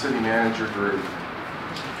 The city manager group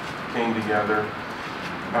came together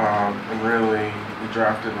and really we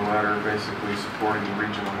drafted a letter basically supporting the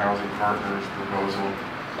regional housing partners proposal.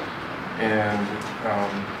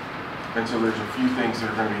 And so there's a few things that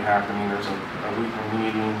are going to be happening. There's a weekly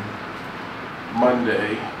meeting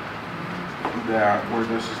Monday where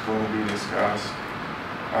this is going to be discussed.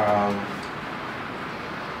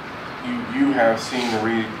 You have seen the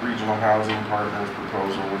regional housing partners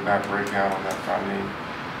proposal with that breakdown on that funding.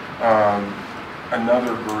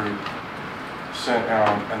 Another group sent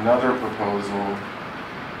out another proposal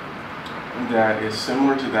that is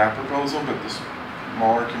similar to that proposal, but the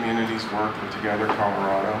smaller communities worked with Together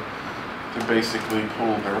Colorado to basically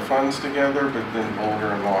pull their funds together, but then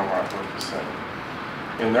Boulder and Longmont worked the same.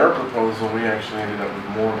 In their proposal, we actually ended up with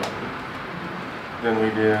more money than we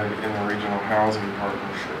did in the regional housing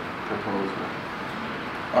partnership proposal.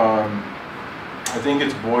 I think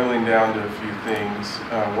it's boiling down to a few things.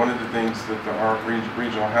 One of the things that our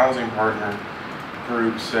regional housing partner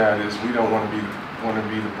group said is we don't want to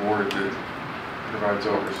be the board that provides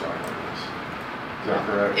oversight on this. Is that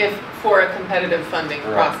correct? If for a competitive funding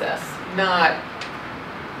process, not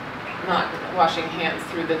washing hands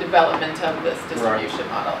through the development of this distribution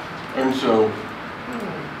model. And so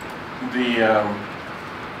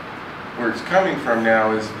where it's coming from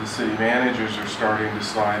now is the city managers are starting to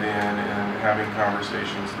slide in and having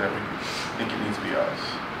conversations that we think it needs to be us.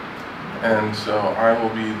 And so I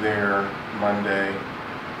will be there Monday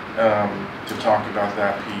to talk about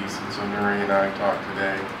that piece. And so Nuri and I talked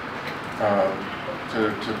today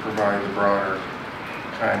to provide the broader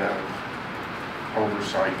kind of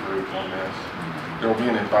oversight group on this. There'll be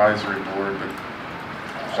an advisory board, but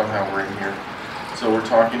somehow we're in here. So we're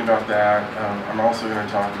talking about that. I'm also going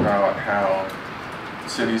to talk about how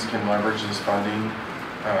cities can leverage this funding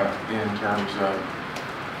in terms of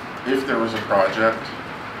if there was a project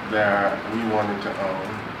that we wanted to own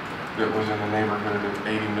that was in the neighborhood of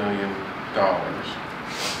 $80 million.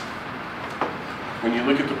 When you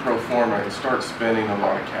look at the pro forma, it starts spending a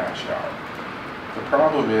lot of cash out. The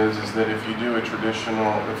problem is that if you do a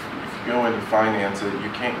traditional, if you go into finance it,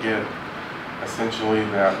 you can't get essentially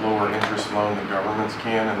that lower interest loan the governments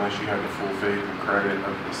can unless you have the full faith and credit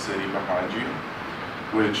of the city behind you,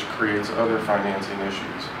 which creates other financing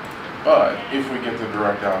issues. But if we get the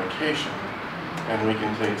direct allocation and we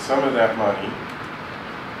can take some of that money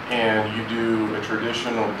and you do a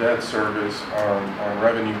traditional debt service on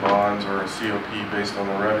revenue bonds or a COP based on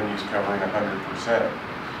the revenues covering 100%,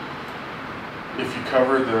 if you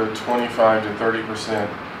cover the 25 to 30%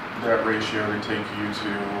 debt ratio to take you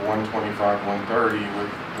to 125, 130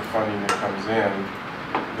 with the funding that comes in,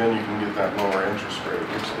 then you can get that lower interest rate,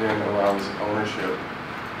 which then allows ownership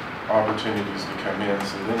opportunities to come in.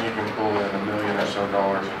 So then you can pull in $1 million or so in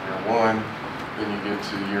year one, then you get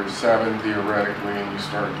to year 7 theoretically and you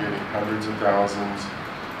start getting hundreds of thousands,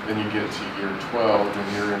 then you get to year 12 and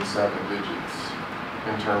you're in 7 digits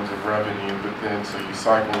in terms of revenue, but then so you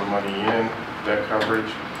cycle the money in, debt coverage,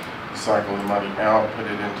 cycle the money out, put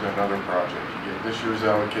it into another project. You get this year's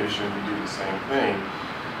allocation, you do the same thing.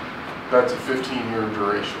 That's a 15-year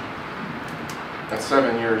duration. At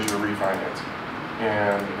 7 years, you're refinancing.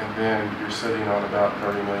 And then you're sitting on about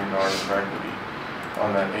 $30 million of equity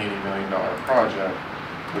on that $80 million project,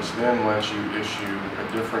 which then lets you issue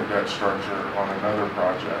a different debt structure on another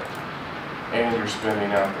project and you're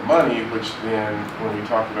spending out the money, which then, when we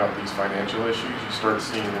talk about these financial issues, you start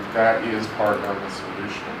seeing that that is part of the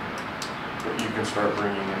solution that you can start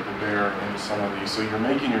bringing into bear into some of these. So you're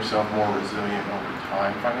making yourself more resilient over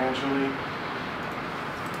time financially,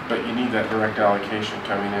 but you need that direct allocation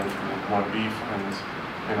coming in from the 1B funds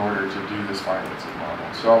in order to do this financing model.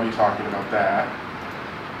 So I'll be talking about that.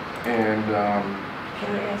 And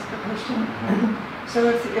Can I ask a question? So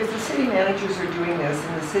if the city managers are doing this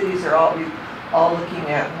and the cities are all looking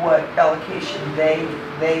at what allocation they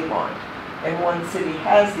want, and one city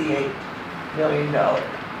has the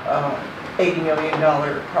 $80 million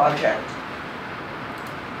project,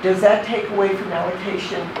 does that take away from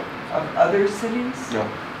allocation of other cities? no,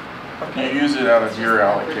 Okay, you use it out of your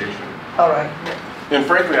allocation. all right. And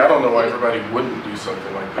frankly, I don't know why everybody wouldn't do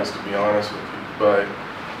something like this, to be honest with you, but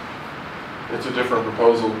it's a different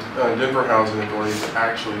proposal. Denver Housing Authority is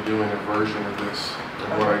actually doing a version of this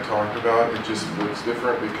than what I talked about. It just looks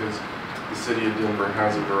different because the city of Denver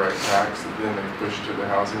has a direct tax that then they push to the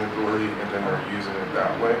housing authority and then they're using it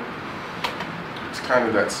that way. It's kind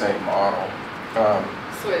of that same model. And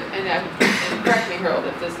correct me, Harold,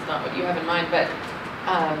 if this is not what you have in mind, but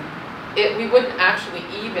we wouldn't actually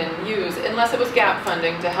even use, unless it was gap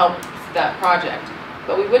funding to help that project,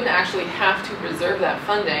 but we wouldn't actually have to reserve that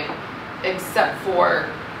funding, except for,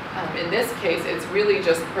 in this case, it's really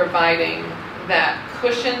just providing that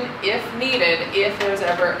cushion if needed, if there's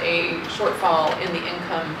ever a shortfall in the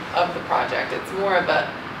income of the project. It's more of a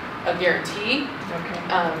guarantee,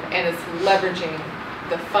 and it's leveraging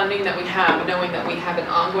the funding that we have, knowing that we have an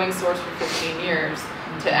ongoing source for 15 years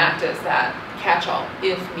to act as that catch-all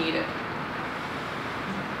if needed.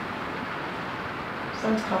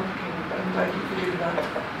 Sounds complicated, but I'm glad you figured it out.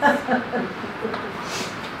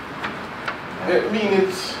 I mean,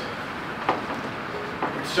 it's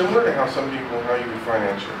similar to how you would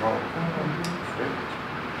finance your home.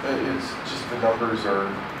 It's just the numbers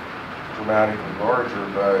are dramatically larger,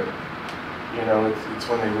 but you know, it's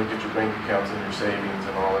when they look at your bank accounts and your savings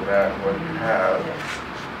and all of that and what you have.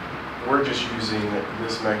 We're just using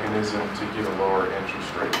this mechanism to get a lower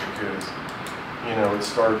interest rate because, you know,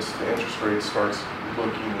 the interest rate starts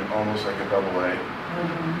looking almost like a AA,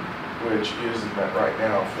 which is right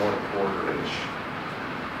now 4.25-ish.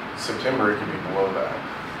 September it could be below that,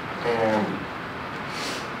 and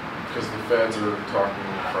because the feds are talking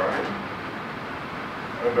Friday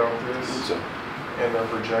about this, and they're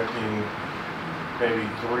projecting maybe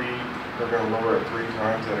they're going to lower it 3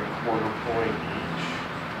 times at a 1/4 point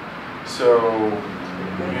each. So,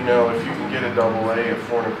 you know, if you can get a AA at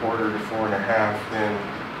 4.25 to 4.5, then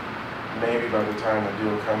maybe by the time the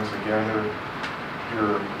deal comes together,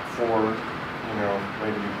 you're 4, you know,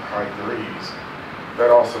 maybe high 3s.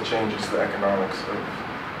 That also changes the economics of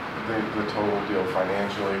the total deal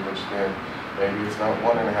financially, which then maybe it's not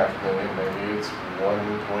 1.5 million, maybe it's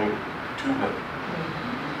 1.2 million.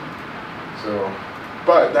 So,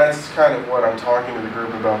 but that's kind of what I'm talking to the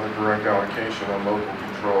group about, the direct allocation and local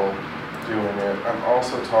control doing it. I'm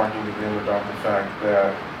also talking to them about the fact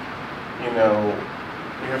that, you know,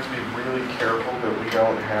 we have to be really careful that we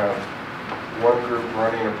don't have one group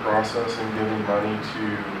running a process and giving money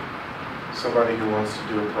to somebody who wants to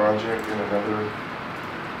do a project in another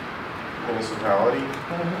municipality.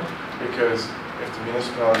 Because if the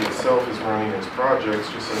municipality itself is running its projects,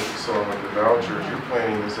 just like you saw with the vouchers, you're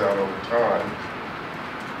planning this out over time.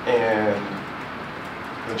 And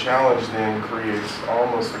the challenge then creates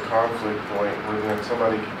almost a conflict point where then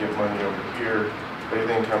somebody could get money over here, they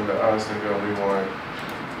then come to us and go, we want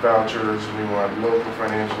vouchers, we want local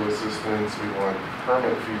financial assistance, we want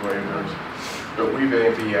permit fee waivers, but we may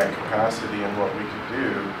be at capacity in what we could do.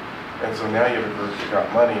 And so now you have a group that got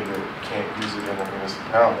money that can't use it in a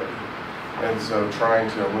municipality. And so trying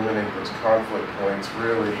to eliminate those conflict points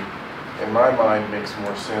really, in my mind, makes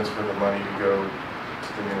more sense for the money to go to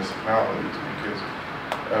the municipalities, because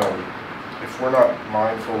if we're not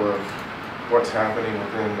mindful of what's happening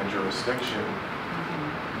within the jurisdiction,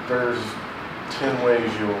 there's 10 ways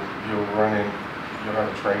you'll have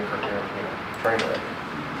a train wreck.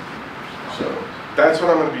 So that's what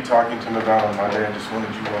I'm going to be talking to them about on Monday. I just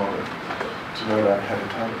wanted you all to know that ahead of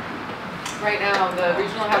time. Right now, the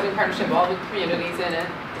Regional Housing Partnership, all the communities in it,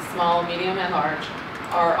 the small, medium, and large,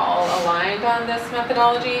 are all aligned on this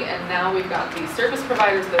methodology, and now we've got the service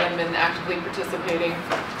providers that have been actively participating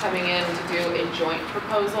coming in to do a joint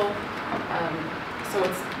proposal. So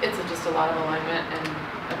it's just a lot of alignment, and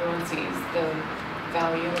everyone sees the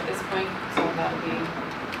value at this point, so that'll be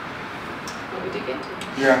what we dig into.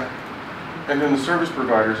 Yeah, and then the service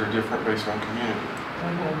providers are different based on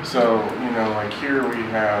community. So, you know, like here we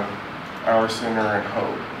have Our Center and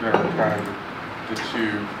Hope that are kind of the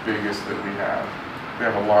two biggest that we have. We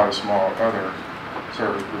have a lot of small other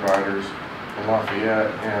service providers in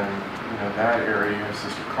Lafayette and, that area,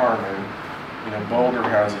 Sister Carmen. Boulder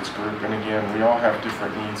has its group, and again, we all have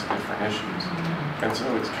different needs and different issues. And so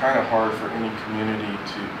it's kind of hard for any community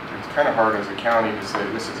it's kind of hard as a county to say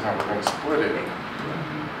this is how we're going to split it.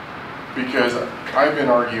 Because I've been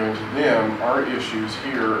arguing to them, our issues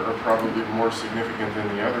here are probably more significant than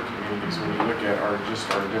the other communities when you look at our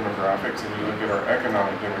demographics and you look at our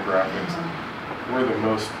economic demographics. We're the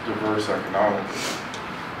most diverse economically.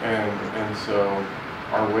 And so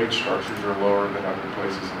our wage structures are lower than other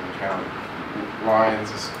places in the county.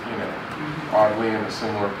 Lyons is, oddly in a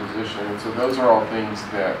similar position. And so those are all things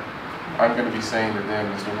that I'm going to be saying to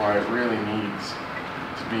them as to why it really needs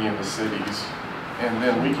to be in the cities. And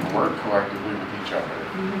then we can work collectively with each other.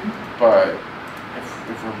 But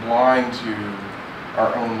if we're blind to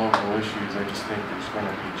our own local issues, I just think there's going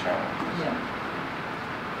to be challenges. Yeah.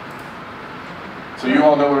 So you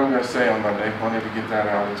all know what I'm going to say on Monday. Wanted to get that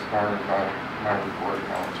out as part of my report,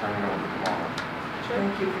 and I'll turn it over to Mama.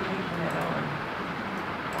 Thank you for taking that on.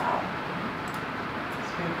 Wow.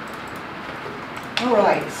 That's good. All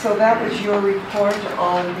right, so that was your report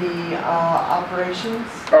on the operations?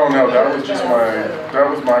 Oh no, that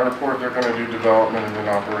was my report. They're going to do development and then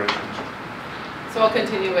operations. So I'll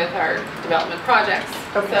continue with our development projects.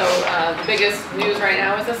 Okay. So the biggest news right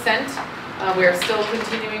now is Ascent. We are still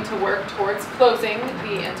continuing to work towards closing.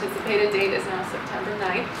 The anticipated date is now September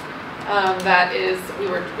 9th. That is, we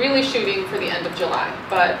were really shooting for the end of July,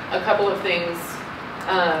 but a couple of things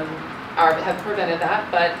have prevented that,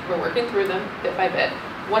 but we're working through them bit by bit.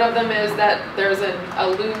 One of them is that there's a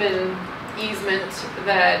lumen easement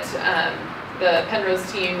that the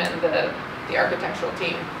Penrose team and the architectural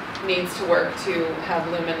team needs to work to have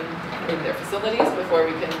lumen in their facilities before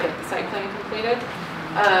we can get the site plan completed.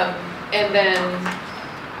 And then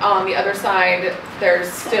on the other side,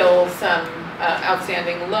 there's still some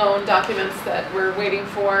outstanding loan documents that we're waiting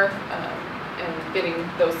for and getting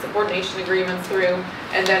those subordination agreements through.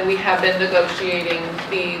 And then we have been negotiating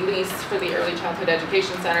the lease for the Early Childhood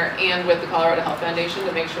Education Center and with the Colorado Health Foundation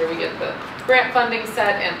to make sure we get the grant funding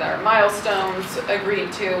set and our milestones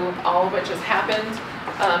agreed to, all of which has happened.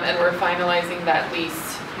 And we're finalizing that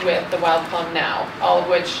lease with the Wild Plum now, all of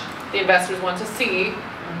which the investors want to see.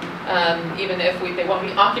 Even if they won't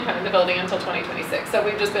be occupying the building until 2026. So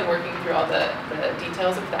we've just been working through all the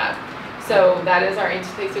details of that. So that is our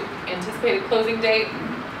anticipated closing date.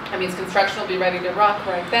 That means construction will be ready to rock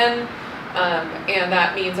right then. And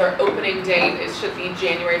that means our opening date should be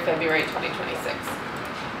January, February 2026.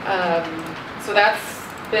 So that's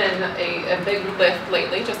been a big lift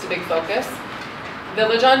lately, just a big focus.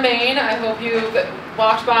 Village on Main, I hope you've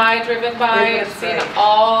walked by, driven by, and seen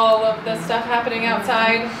all of the stuff happening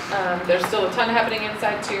outside. There's still a ton happening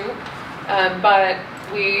inside too, but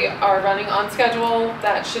we are running on schedule.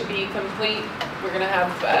 That should be complete. We're going to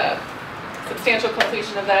have substantial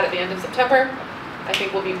completion of that at the end of September. I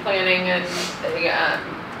think we'll be planning a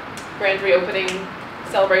grand reopening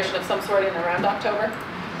celebration of some sort in around October.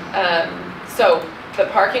 So the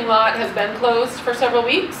parking lot has been closed for several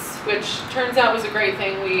weeks, which turns out was a great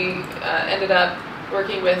thing. We ended up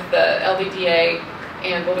working with the LDDA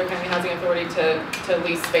and Boulder County Housing Authority to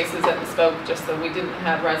lease spaces at the Spoke, just so we didn't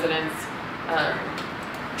have residents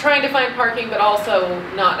trying to find parking, but also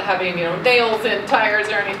not having nails in tires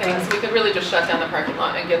or anything. So we could really just shut down the parking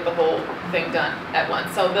lot and get the whole thing done at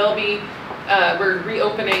once. So they'll be we're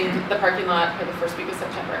reopening the parking lot for the first week of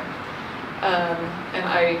September, and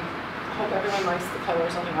I hope everyone likes the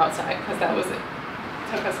colors on the outside, because that was it.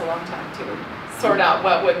 Took us a long time to sort out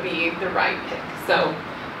what would be the right pick. So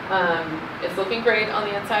it's looking great on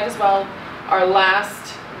the inside as well. Our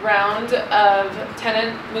last round of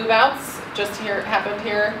tenant move-outs just happened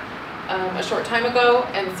here a short time ago,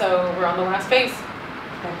 and so we're on the last phase.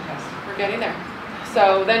 Fantastic. We're getting there.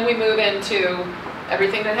 So then we move into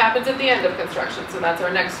everything that happens at the end of construction. So that's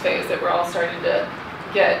our next phase that we're all starting to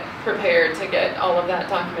get prepared to get all of that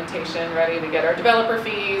documentation ready to get our developer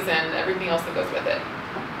fees and everything else that goes with it.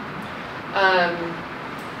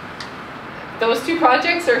 Those two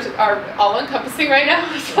projects are all encompassing right now,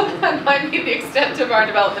 so that might be the extent of our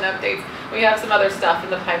development updates. We have some other stuff in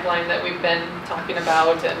the pipeline that we've been talking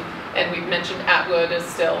about, and we've mentioned Atwood is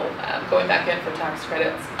still going back in for tax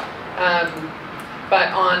credits.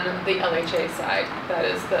 But on the LHA side, that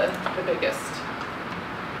is the biggest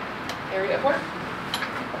area of work.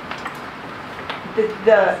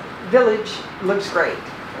 The village looks great.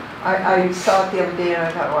 I saw it the other day and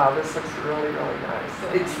I thought, wow, this looks really, really nice.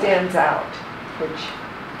 It stands out, which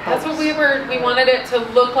helps. That's what we wanted it to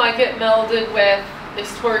look like. It melded with is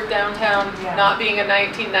toward downtown, Yeah. not being a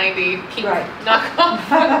 1990 keep Right. knock off,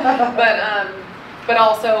 but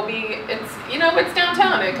also it's it's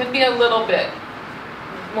downtown. It can be a little bit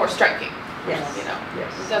more striking. Yes. You know,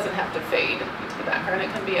 Yes. it doesn't have to fade into the background.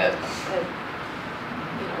 It can be a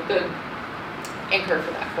good anchor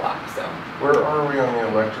for that block. So. Where are we on the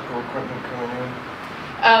electrical equipment coming in?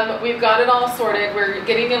 We've got it all sorted. We're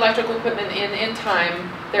getting the electrical equipment in time.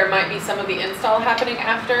 There might be some of the install happening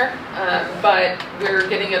after, but we're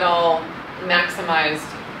getting it all maximized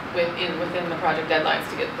within the project deadlines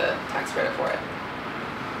to get the tax credit for it.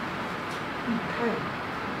 Okay.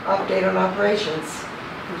 Update on operations.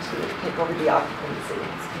 Who's going to take over the occupancy?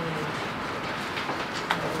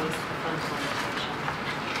 Always the fun conversation.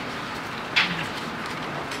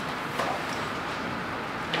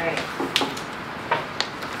 All right.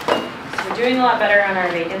 So we're doing a lot better on our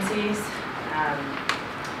vacancies,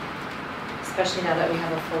 especially now that we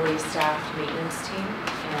have a fully staffed maintenance team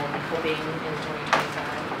and hoping in 2025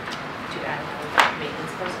 to add another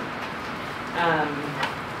maintenance person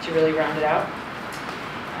to really round it out.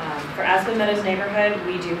 For Aspen Meadows neighborhood,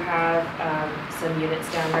 we do have some units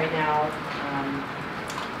down right now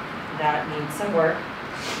that need some work.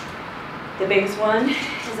 The biggest one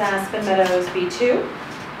is Aspen Meadows B2.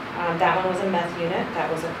 That one was a meth unit. That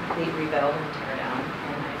was a complete rebuild and tear down.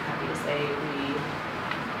 And I'm happy to say we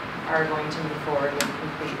are going to move forward with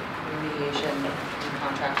complete remediation and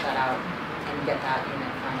contract that out and get that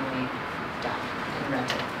unit finally done and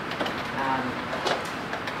rented.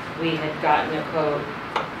 We had gotten a quote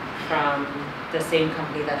from the same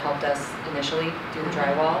company that helped us initially do the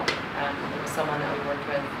drywall. It was someone that we worked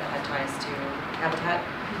with that had ties to Habitat.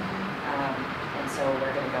 And so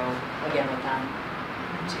we're going to go again with them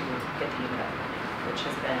to get the unit up, which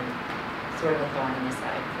has been sort of a thorn in the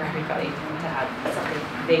side for everybody to have something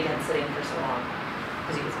vacant sitting for so long,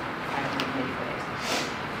 because you was, I don't know, maybe 4 days.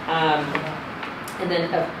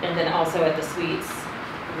 And then also at the suites,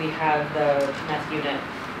 we have the meth unit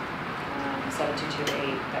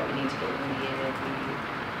 7228 that we need to get remediated. We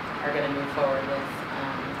are going to move forward with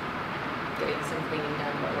getting some cleaning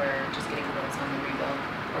done, but we're just getting quotes on the rebuild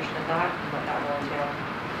portion of that and what that will entail.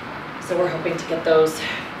 So we're hoping to get those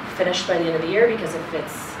finished by the end of the year, because if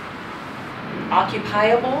it's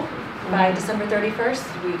occupiable by December 31st,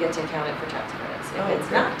 we get to count it for tax credits. If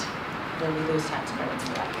it's not, then we lose tax credits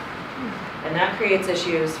for that. And that creates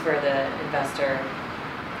issues for the investor.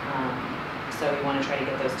 So we want to try to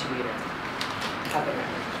get those 2 units up and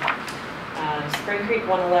running. Spring Creek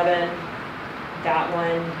 111, that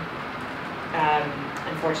one,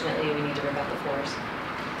 unfortunately, we need to rip out the floors.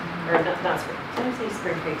 Or not Spring, did I say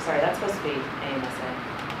Spring Creek? Sorry, that's supposed to be AMSA.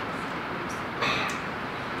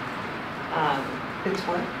 It's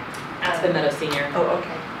what? Aspen Meadows Senior. Oh,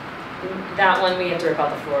 okay. That one, we have to rip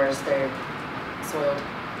out the floors. They're soiled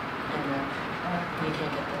and you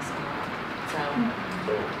can't get this anymore.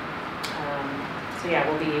 So yeah,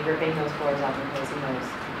 we'll be ripping those floors out and replacing those.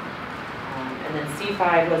 And then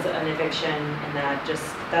C5 was an eviction, and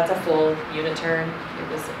that's a full unit turn.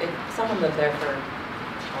 Someone lived there for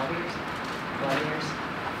 12 years, 11 years.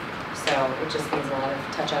 So it just needs a lot of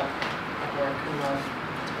touch-up at work and love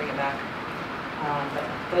to bring it back.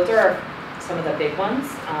 But those are some of the big ones.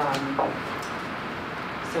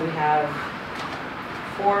 So we have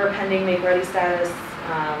 4 pending make-ready status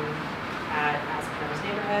at Aspen Meadows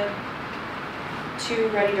Neighborhood, 2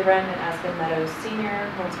 ready to rent at Aspen Meadows Senior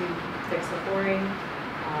once we fix the flooring.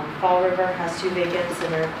 Fall River has 2 vacants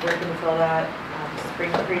and they're working to fill that.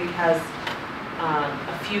 Spring Creek has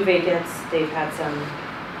a few vacants. They've had some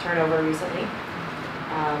turnover recently.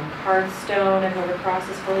 Hearthstone and Hover Cross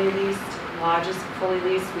is fully leased. Lodge is fully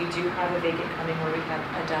leased. We do have a vacant coming where we have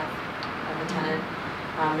a death of a tenant.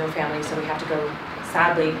 No family, so we have to go,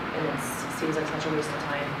 sadly, and it seems like such a waste of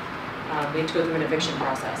time, we have to go through an eviction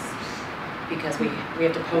process because we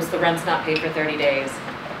have to post the rent's not paid for 30 days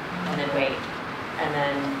and then wait and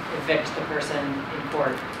then evict the person in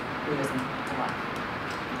court who isn't alive.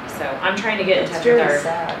 So I'm trying to get in touch with our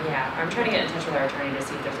I'm trying to get in touch with our attorney to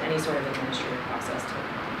see if there's any sort of administrative process to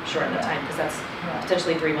shorten the time, because that's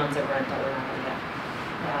potentially 3 months of rent that we're not going to get.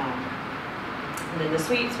 And then the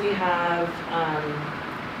suites we have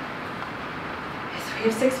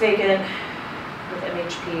 6 vacant with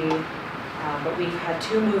MHP, but we've had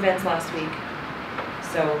 2 move-ins last week.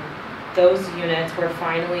 So those units, we're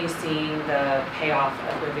finally seeing the payoff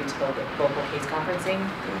of moving to the local case conferencing,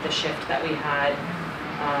 the shift that we had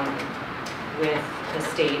with the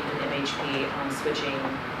state and MHP on switching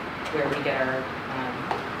where we get our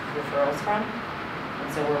referrals from.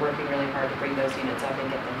 And so we're working really hard to bring those units up and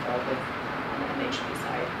get them filled with on the MHP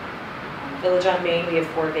side. Village on Main, we have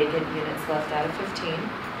 4 vacant units left out of 15.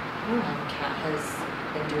 Kat has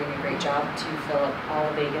been doing a great job to fill up all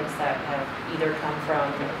the vacants that have either come from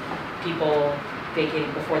people vacating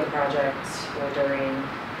before the project or during,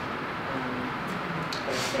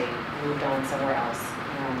 if they moved on somewhere else.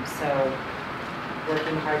 So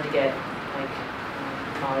working hard to get, like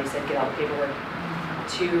Molly said, get all the paperwork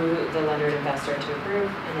to the lender and investor to approve.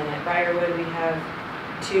 And then at Briarwood, we have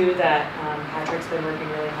 2 that Patrick's been working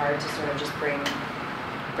really hard to sort of just bring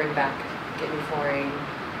back, get new flooring,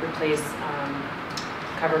 replace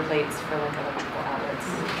cover plates for like electrical outlets,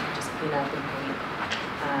 just clean up and paint.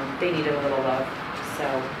 They needed a little love, so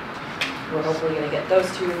we're hopefully going to get those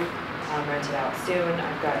 2 rented out soon.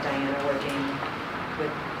 I've got Diana working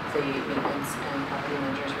with the maintenance and property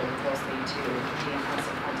managers really closely to be in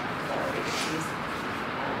constant contact with our vacancies.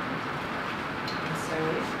 So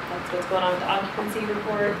that's what's going on with the occupancy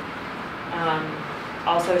report.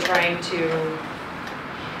 Also trying to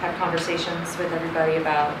have conversations with everybody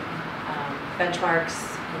about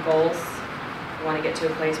benchmarks and goals. We want to get to a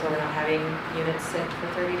place where we're not having units sit for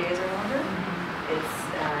 30 days or longer. It's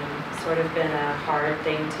sort of been a hard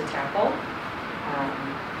thing to tackle.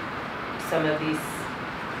 Some of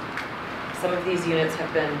these units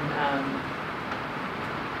have been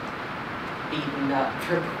beaten up,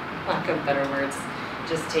 for lack of better words,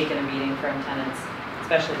 just taking a beating from tenants,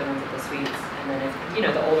 especially the ones at the suites. And then if,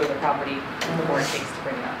 the older the property, the more it takes to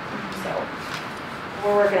bring it up. So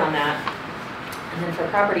we're working on that. And then for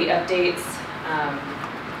property updates,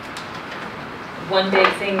 one big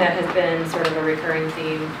thing that has been sort of a recurring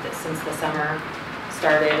theme since the summer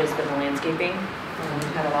started has been the landscaping.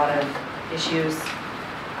 We've had a lot of issues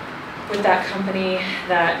with that company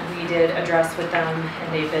that we did address with them,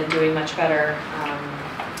 and they've been doing much better.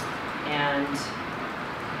 And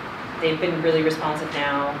they've been really responsive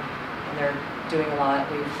now, and they're doing a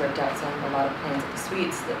lot. We've ripped out a lot of plants at the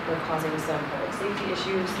suites that were causing some public safety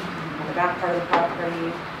issues on the back part of the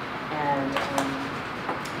property, and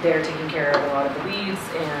they're taking care of a lot of the weeds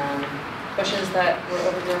and bushes that were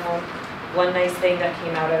overgrown. One nice thing that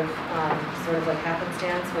came out of sort of like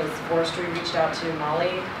happenstance was forestry reached out to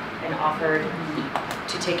Molly and offered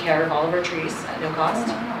to take care of all of our trees at no cost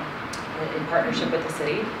in partnership with the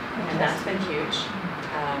city, and that's been huge.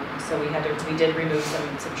 So we did remove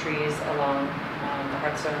some trees along the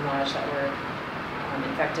Hearthstone Lodge that were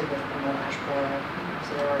infected with emerald ash borer,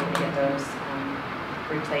 so we're going to get those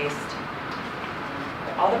replaced.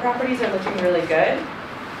 But all the properties are looking really good.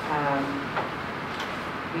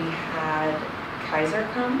 We had Kaiser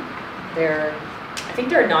come. I think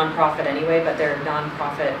they're a nonprofit anyway, but their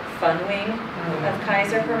nonprofit fun wing of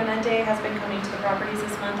Kaiser Permanente has been coming to the properties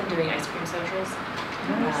this month and doing ice cream socials.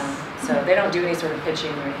 So they don't do any sort of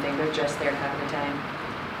pitching or anything, they're just there having a time,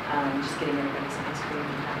 just getting everybody some ice cream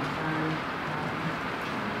and having fun.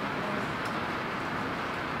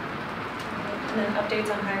 And then updates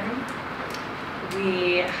on hiring. We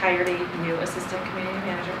hired a new assistant community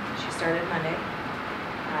manager. She started Monday.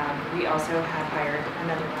 We also have hired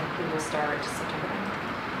another one who will start September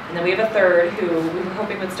 9th. And then we have a third who we were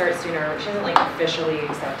hoping would start sooner. She hasn't officially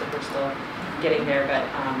accepted, we're still getting there, but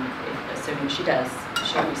assuming she does,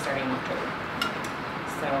 she'll be starting in October.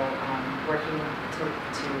 So working to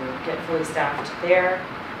get fully staffed there.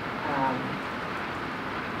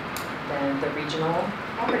 Then the regional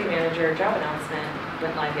property manager job announcement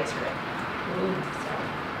went live yesterday. So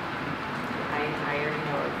I hired 2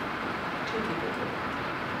 people.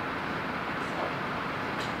 So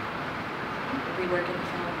we'll be working to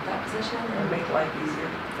fill that position It'll make life easier.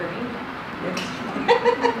 for me.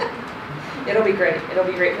 It'll be great. It'll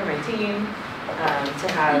be great for my team to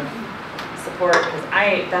have support, because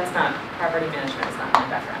that's not property management. It's not my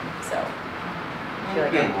background. So I feel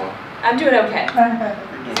like I'm doing okay. I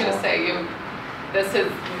was going to say,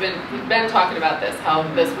 we've been talking about this, how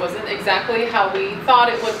this wasn't exactly how we thought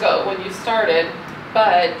it would go when you started,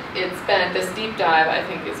 but this deep dive, I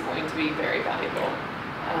think, is going to be very valuable.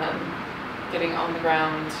 Getting on the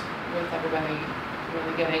ground with everybody,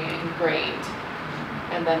 really getting ingrained,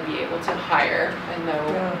 and then be able to hire and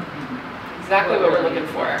know exactly what we're looking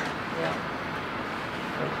for. Yeah.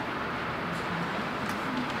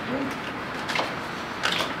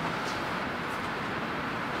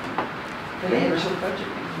 Financial budget.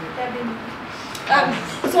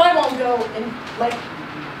 So I won't go and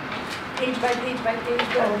page by page by page,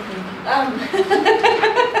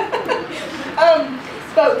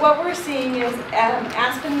 but what we're seeing is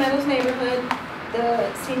Aspen Meadows neighborhood,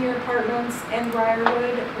 the senior apartments, and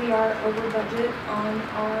Briarwood, we are over budget on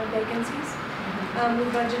our vacancies. We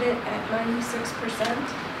budgeted at 96%.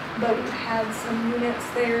 but we've had some units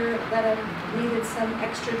there that have needed some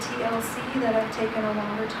extra TLC that have taken a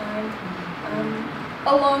longer time,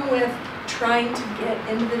 along with trying to get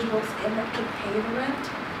individuals in that could pay the rent.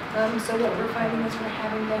 So what we're finding is we're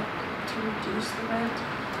having to reduce the rent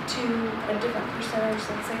to a different percentage.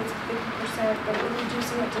 Let's say it's 50%, but we're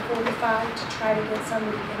reducing it to 45 to try to get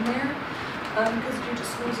somebody in there, because you're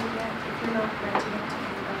just losing rent if you're not renting it to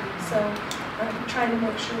anybody. So trying to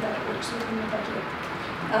make sure that it works within the budget.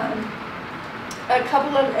 A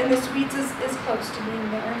couple of, and the suites is close to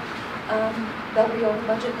being there. They'll be over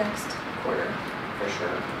budget next quarter for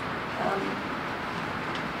sure.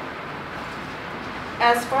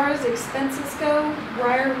 As far as expenses go,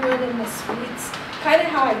 Briarwood and the suites, kind of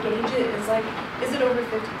how I gauge it is like, is it over 50%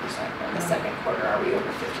 in the second quarter? Are we over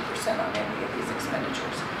 50% on any of these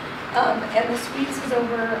expenditures? And the suites is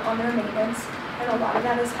over on their maintenance, and a lot of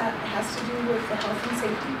that has to do with the health and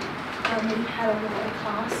safety. We've had a lot of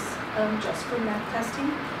costs just for meth testing.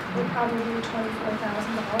 We're probably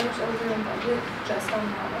 $24,000 over in budget just on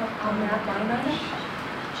that line item,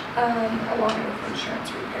 along with insurance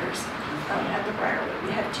repairs. At the Briarwood,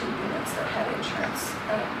 we had 2 units that had insurance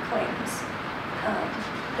claims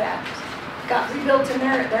that got rebuilt, and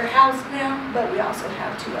they're housed now, but we also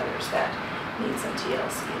have 2 others that need some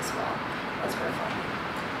TLC as well, as we're finding.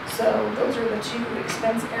 So those are the 2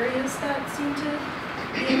 expense areas that seem to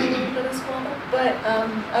be in a little bit of squabble. But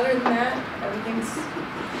other than that, everything's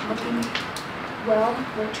looking well.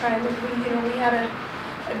 We're trying to, we had a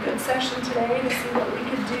good session today to see what we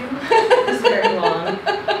could do. It's very long.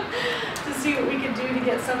 To see what we could do to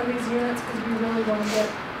get some of these units, because we really want to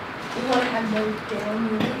have no down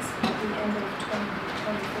units at the end of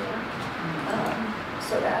 2024,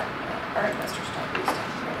 so that our investors don't lose tax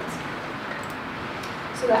credits.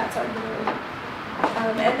 So that's our goal.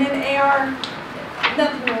 And then AR,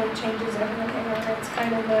 nothing really changes ever in AR. It's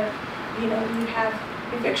kind of you have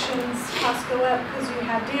evictions, costs go up because you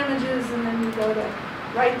have damages, and then you go to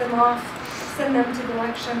write them off, send them to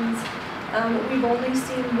collections. We've only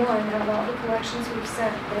seen one out of all the collections we've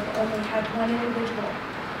sent. They've only had one individual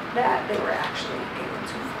that they were actually able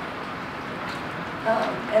to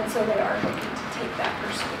find. And so they are looking to take that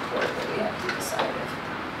person to court, but we have to decide if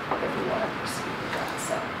we want to proceed with that.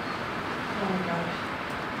 So. Oh my gosh.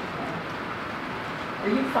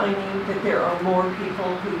 Are you finding that there are more people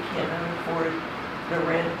who cannot afford the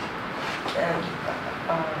rent and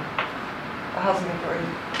a housing authority?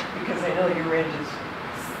 Because I know your rent is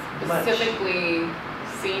Specifically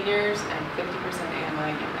seniors and 50%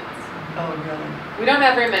 AMI units. Oh, really? We don't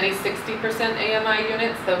have very many 60% AMI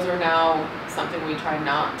units. Those are now something we try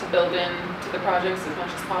not to build into the projects as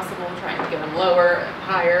much as possible, trying to get them lower and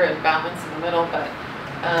higher and balance in the middle. But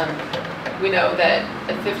we know that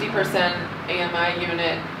a 50% AMI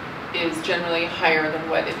unit is generally higher than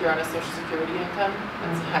what, if you're on a Social Security income,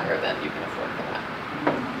 it's higher than you can afford for that.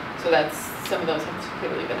 So that's, some of those have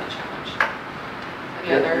clearly been a challenge.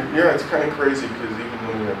 Yeah, it's kind of crazy because even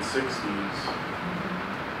when you're in 60s,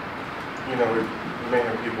 you may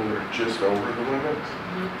have people that are just over the limit,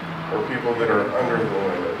 or people that are under the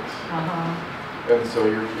limit. And so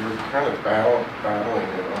you're kind of battling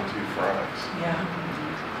it on 2 fronts. Yeah.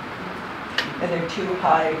 And they're too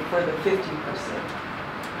high for the 50%.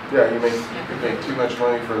 Yeah, you could make too much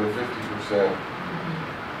money for the 50%.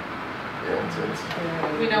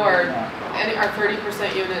 Yeah, we know our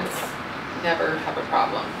 30% units never have a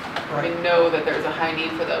problem. Right. We know that there's a high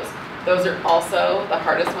need for those. Those are also the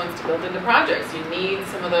hardest ones to build into projects. You need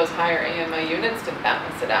some of those higher AMI units to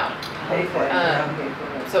balance it out. Pay for it.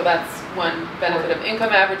 So that's one benefit of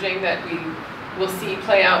income averaging that we will see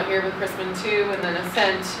play out here with Crispin 2, and then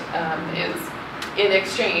Ascent is in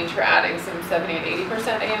exchange for adding some 70 and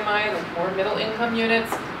 80% AMI, like more middle income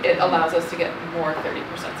units, it allows us to get more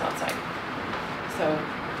 30% on site. So.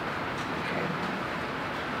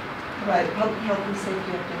 Right, public health and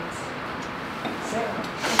safety updates. Sarah.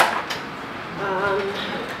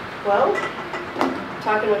 Well,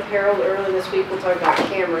 talking with Harold earlier this week, we'll talk about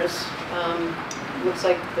cameras. Looks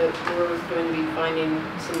like that we're going to be finding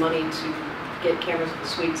some money to get cameras at the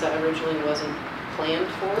suites that originally wasn't planned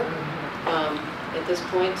for at this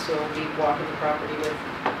point. So we'll be walking the property with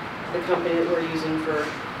the company that we're using for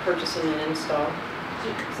purchasing and install.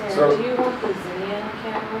 Sarah, do you want the Zinnia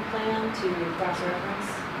camera plan to cross-reference?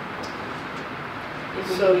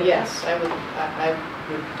 So yes, I would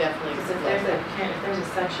definitely. Because if there's a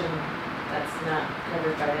section that's not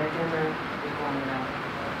covered by their camera, we want to know.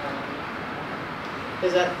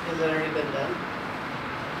 Has that already been done?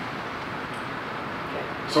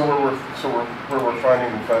 So where we're finding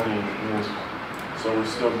the funding is So we're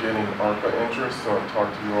still getting ARPA interest, so I've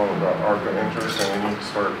talked to you all about ARPA interest, and we need to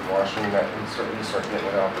start washing that and start getting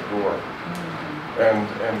it out the door.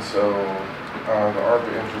 And so the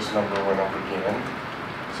ARPA interest number went up again.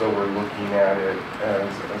 So we're looking at it as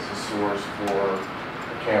a source for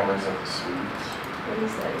the cameras at the suites. What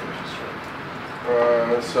is that interest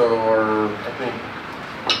rate? So I think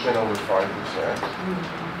it's been over 5%.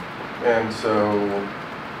 And so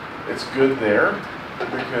it's good there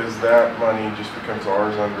because that money just becomes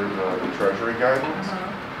ours under the Treasury guidance.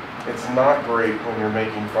 It's not great when you're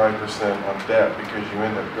making 5% on debt because you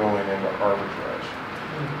end up going into arbitrage.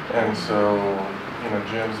 And so, you know,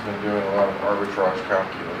 Jim's been doing a lot of arbitrage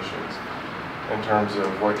calculations in terms of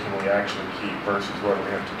what can we actually keep versus what we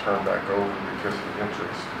have to turn back over because of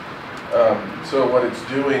interest. So what it's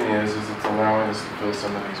doing is it's allowing us to fill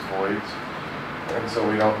some of these voids, and so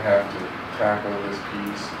we don't have to tackle this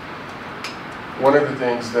piece. One of the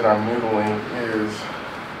things that I'm noodling is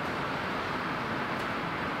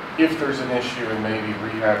if there's an issue in maybe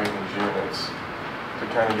rehabbing these units, to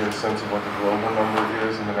kind of get a sense of what the global number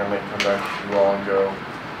is, and then I may come back to you all and go,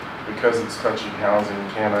 because it's touching housing,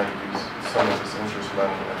 can I use some of this interest money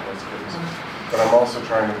in this case? But I'm also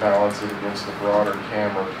trying to balance it against the broader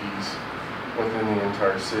camera piece within the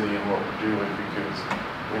entire city and what we're doing, because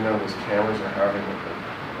we know those cameras are having a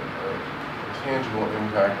tangible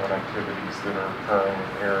impact on activities that are occurring in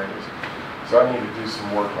areas. So I need to do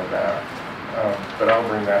some work on that, but I'll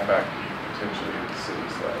bring that back to you potentially at the city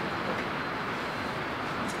side.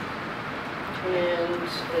 And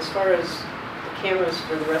as far as the cameras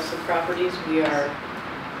for the rest of the properties, we are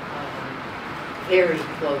very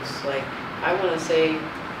close. Like, I want to say,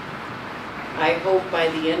 I hope by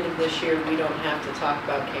the end of this year we don't have to talk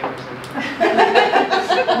about cameras anymore.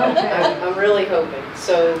 I'm really hoping.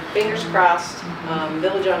 So fingers crossed.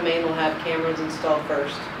 Village on Main will have cameras installed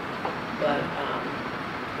first, but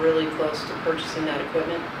really close to purchasing that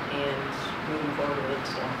equipment and moving forward with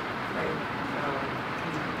install.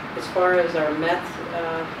 As far as our meth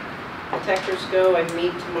detectors go, I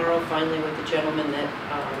meet tomorrow finally with the gentleman that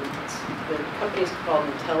the company's called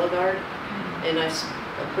IntelliGuard, and I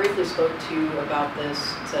briefly spoke to you about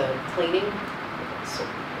this. It's a cleaning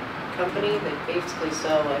company. They basically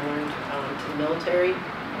sell, I learned, to military.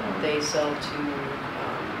 They sell to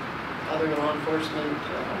other law enforcement,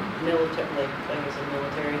 military, like I was in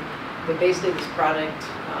military. But basically this product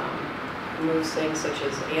removes things such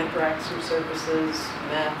as anthrax from surfaces,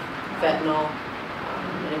 meth, fentanyl,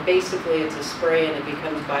 and basically it's a spray and it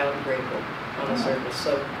becomes biodegradable on a surface.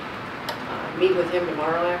 So meet with him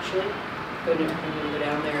tomorrow actually. I'm going to go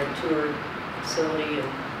down there and tour the facility and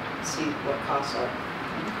see what costs are.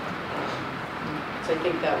 So I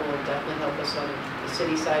think that will definitely help us on the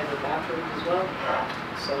city side of the bathrooms as well.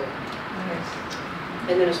 So,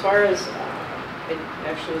 and then as far as I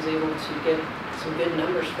actually was able to get some good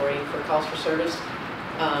numbers for you for calls for service.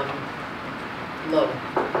 Low.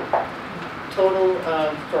 Total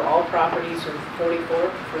for all properties are 44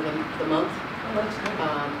 for the month. Oh, that's good.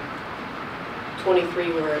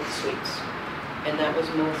 23 were at the suites. And that was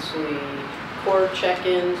mostly core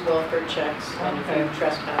check-ins, welfare checks, and a few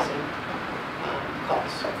trespassing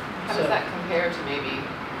calls. How does that compare to maybe, I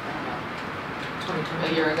don't know, a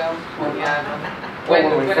year ago? Or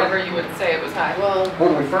whenever you would say it was high. Well,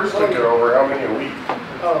 when we first took it over, how many a week?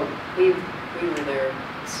 Oh, we were there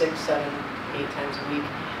 6, 7, 8 times a week.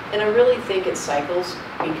 And I really think it cycles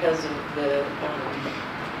because of the,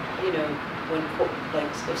 you know, when,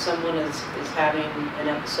 like, if someone is having an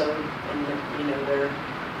episode and, you know,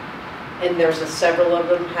 and there's several of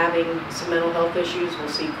them having some mental health issues, we'll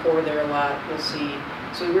see core there a lot, we'll see,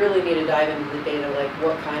 so we really need to dive into the data, like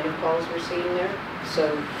what kind of calls we're seeing there.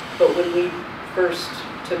 So, but when we first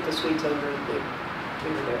took the suites over, we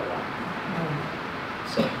were there a lot.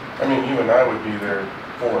 So. I mean, you and I would be there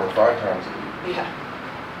 4 or 5 times a week. Yeah.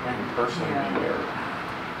 We would personally be there.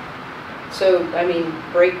 So, I mean,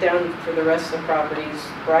 breakdown for the rest of the properties,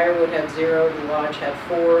 Briarwood had 0, the Lodge had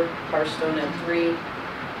 4, Hearthstone had 3,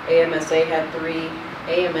 AMSA had 3,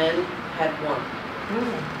 AMN had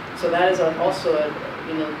 1. So that is also a,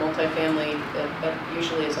 you know, multifamily that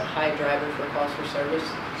usually is a high driver for calls for service,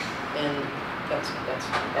 and that's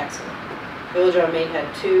excellent. Village on Main had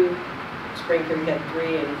 2, Spring Creek had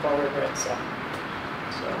 3, and Fall River had 7.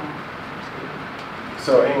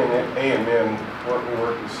 So AMN, we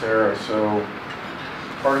worked with Sarah, so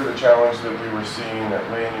part of the challenge that we were seeing at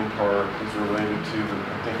Lanyon Park was related to the,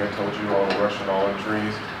 I think I told you all the Russian olive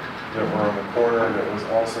trees that were on the corner that was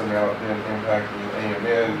also now been impacting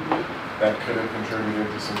AMN. that could have contributed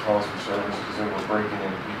to some calls for service because they were breaking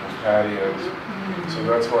into people's patios. So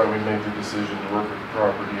that's why we made the decision to work with the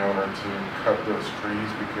property owner to cut those trees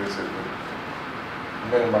because it would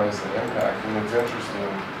minimize the impact. And it's interesting,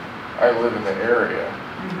 I live in the area.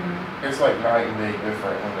 It's like night and day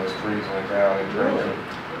different when those trees went down in terms of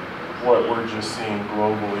what we're just seeing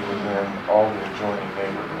globally within all the adjoining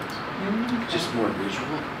neighborhoods. Just more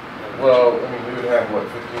visual. Well, I mean, we would have, what,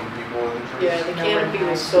 15 people in the trees? Yeah, the canopy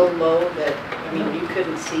was so low that, I mean, you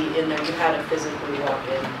couldn't see in there, you had to physically walk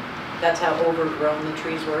in. That's how overgrown the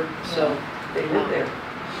trees were, so. They live there.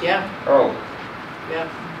 Yeah, Oh, yeah.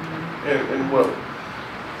 and what,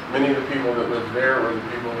 many of the people that lived there were the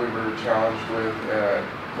people we were challenged with at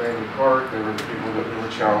Landing Park, they were the people that we were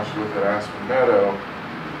challenged with at Aspen Meadow.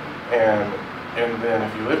 And then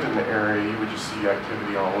if you lived in the area, you would just see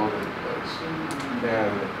activity all over the place.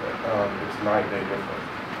 And it's night and day different.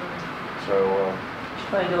 So, Did you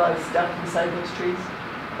find a lot of stuff inside those trees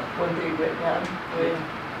when they went down? Oh, yeah.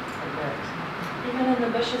 Even in the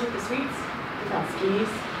bushes at the suites, we found skis,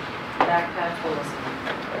 backpack full of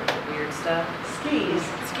some weird stuff. Skis.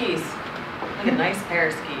 Skis, like a nice pair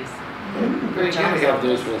of skis. But you gotta have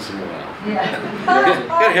those once in a while. Yeah.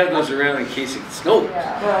 Gotta have those around in case it snows.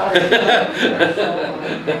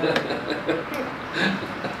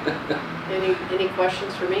 Any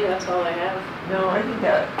questions for me? That's all I have. No, I think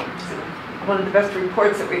that's one of the best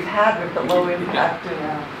reports that we've had with the low impact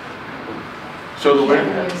and so the way,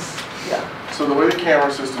 yeah. so the way the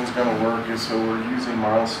camera system's gonna work is, so we're using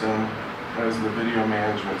Milestone as the video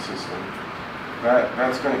management system.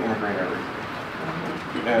 That's gonna integrate everything.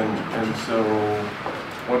 And so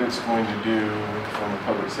what it's going to do from a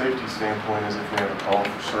public safety standpoint is if we have a call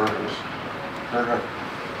for service, they're going to,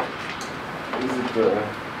 is it the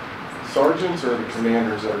sergeants or the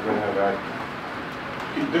commanders that are going to have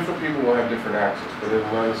access? Different people will have different access, but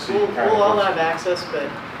it'll let us see kind of. We'll all have access, but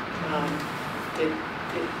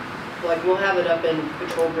like we'll have it up in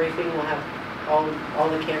patrol briefing, we'll have all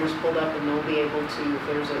the cameras pulled up and they'll be able to, if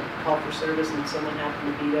there's a call for service and someone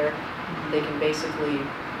happened to be there, they can basically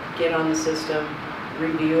get on the system,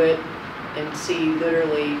 review it, and see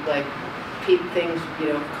literally like things, you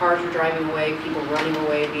know, cars are driving away, people running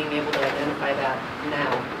away, being able to identify that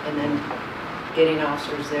now, and then getting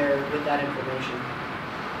officers there with that information.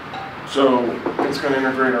 So it's going to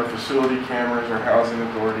integrate our facility cameras, our housing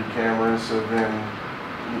authority cameras, so then,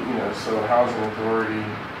 you know, so housing authority,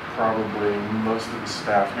 probably most of the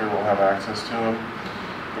staff here will have access to them.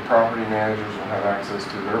 The property managers will have access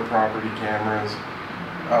to their property cameras,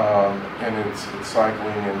 and it's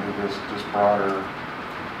cycling into this broader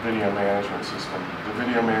video management system. The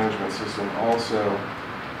video management system also,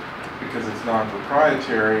 because it's not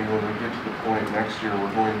proprietary, when we get to the point next year,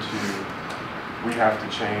 we have to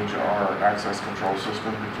change our access control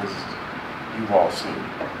system because you've all seen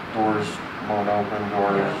doors won't open,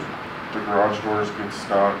 the garage doors get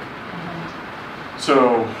stuck.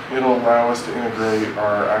 So it'll allow us to integrate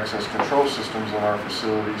our access control systems in our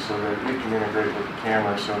facility so that it can integrate with the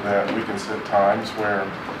camera so that we can set times where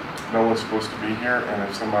no one's supposed to be here, and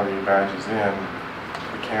if somebody badges in,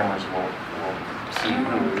 the cameras will see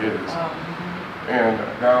who it is. And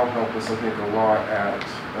that'll help us, I think, a lot at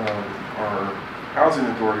our housing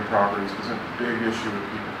authority properties, because it's a big issue with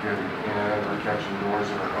people getting in or catching doors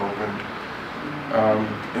that are open.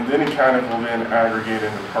 And then it kind of will then aggregate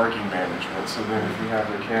into parking management. So then if you have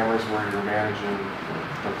the cameras where you're managing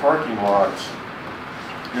the parking lots,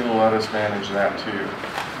 it'll let us manage that too.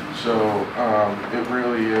 So it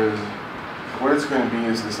really is, what it's going to be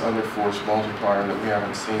is this other force multiplier that we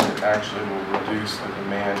haven't seen that actually will reduce the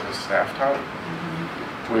demand of staff time,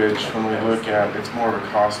 which when we look at, it's more of a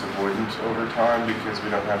cost avoidance over time because we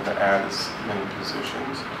don't have to add as many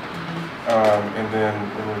positions. And then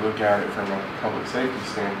when we look at it from a public safety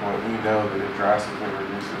standpoint, we know that it drastically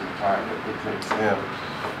reduces the time that it takes them,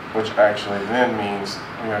 which actually then means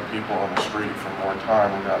we have people on the street for more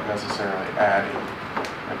time without necessarily adding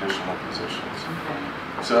additional positions.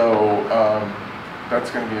 So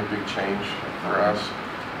that's going to be a big change for us.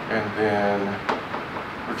 And then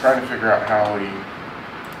we're trying to figure out how we,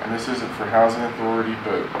 and this isn't for housing authority,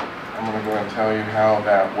 but I'm going to go and tell you how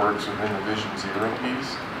that works within the Vision Zero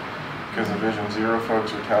piece. Because the Vision Zero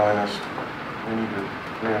folks are telling us we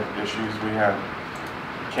have issues. We had a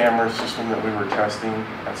camera system that we were testing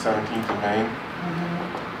at 17th and Main.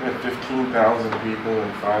 We had 15,000 people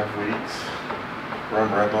in 5 weeks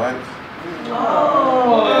run red lights.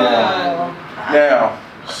 Oh! Now,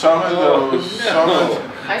 some of those,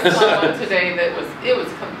 I saw one today that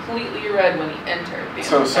was completely red when he entered.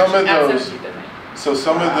 So some of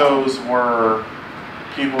those were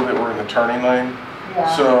people that were in the turning lane.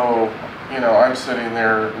 So you know, I'm sitting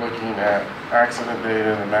there looking at accident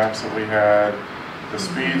data, the maps that we had, the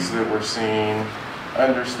speeds that we're seeing,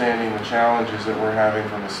 understanding the challenges that we're having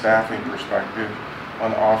from a staffing perspective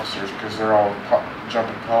on officers because they're all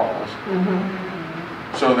jumping calls.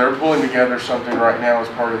 So they're pulling together something right now as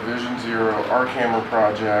part of Vision Zero, our camera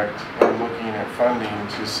project, and looking at funding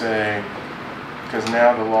to say, because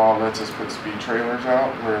now the law lets us put speed trailers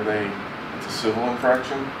out where it's a civil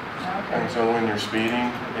infraction. And so when you're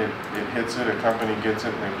speeding, it hits it, a company gets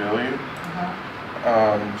it, and they bill you.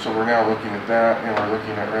 So we're now looking at that, and we're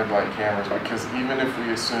looking at red light cameras, because even if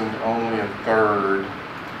we assumed only a third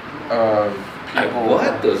of I people.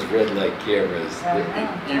 want those red light cameras.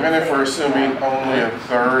 Even if we're assuming only a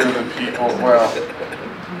third of the people, well,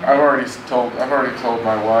 I've already told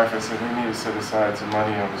my wife, I said, we need to set aside some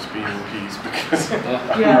money on the speeding piece because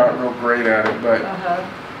I'm not real great at it, but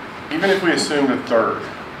even if we assumed a third,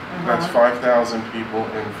 that's 5,000 people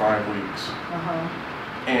in 5 weeks.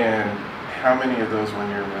 And how many of those were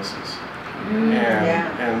near misses?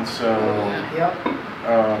 And so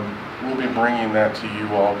we'll be bringing that to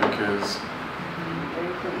you all because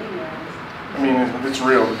I mean, it's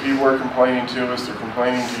real. The people are complaining to us. They're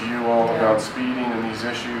complaining to you all about speeding and these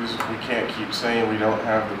issues. We can't keep saying we don't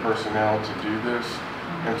have the personnel to do this.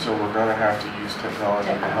 And so we're going to have to use technology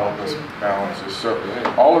to help us balance this. So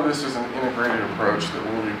all of this is an integrated approach that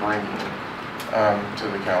we'll be bringing to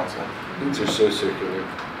the council. Things are so circular.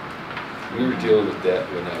 We were dealing with that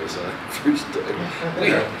when I was on the first time.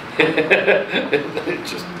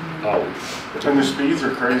 Just always. And the speeds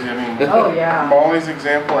are crazy. I mean, Molly's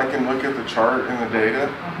example, I can look at the chart and the data.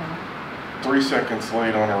 3 seconds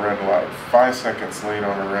late on a red light, 5 seconds late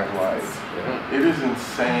on a red light. It is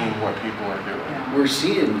insane what people are doing. We're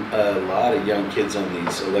seeing a lot of young kids on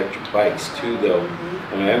these electric bikes too, though.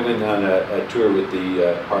 I mean, I went on a tour with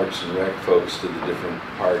the Parks and Rec folks to the different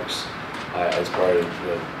parks as part of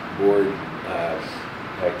the board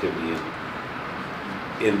activity.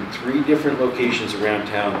 In 3 different locations around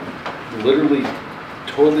town, literally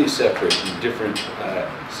totally separate in different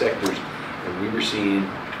sectors, and we were seeing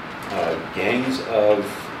gangs of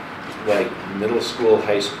like middle school,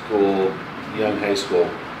 high school, young high school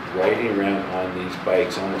riding around on these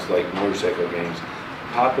bikes, almost like motorcycle gangs,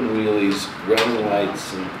 popping wheelies, running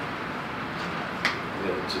lights, and you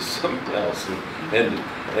know, just something else. And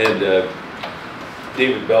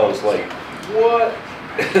David Bell was like, "What?"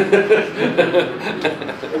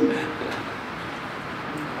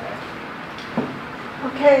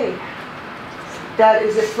 Okay, that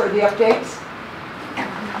is it for the updates.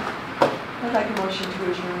 I'd like a motion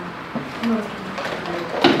to adjourn.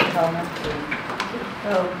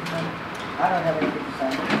 I don't have anything to say.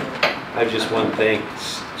 I just want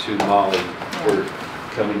thanks to Molly for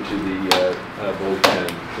coming to the Boulder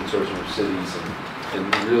Consortium of Cities and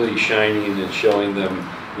really shining and showing them,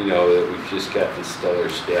 you know, that we've just got this stellar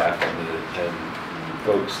staff and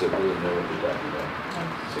folks that really know what they're talking about.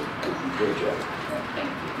 So, great job.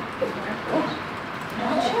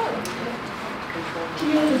 Do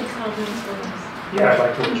you have any comments for us? Yeah, I'd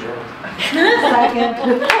like to adjourn. Second.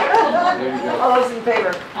 There you go. All those in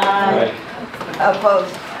favor? All right.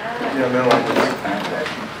 Opposed? Yeah, no, I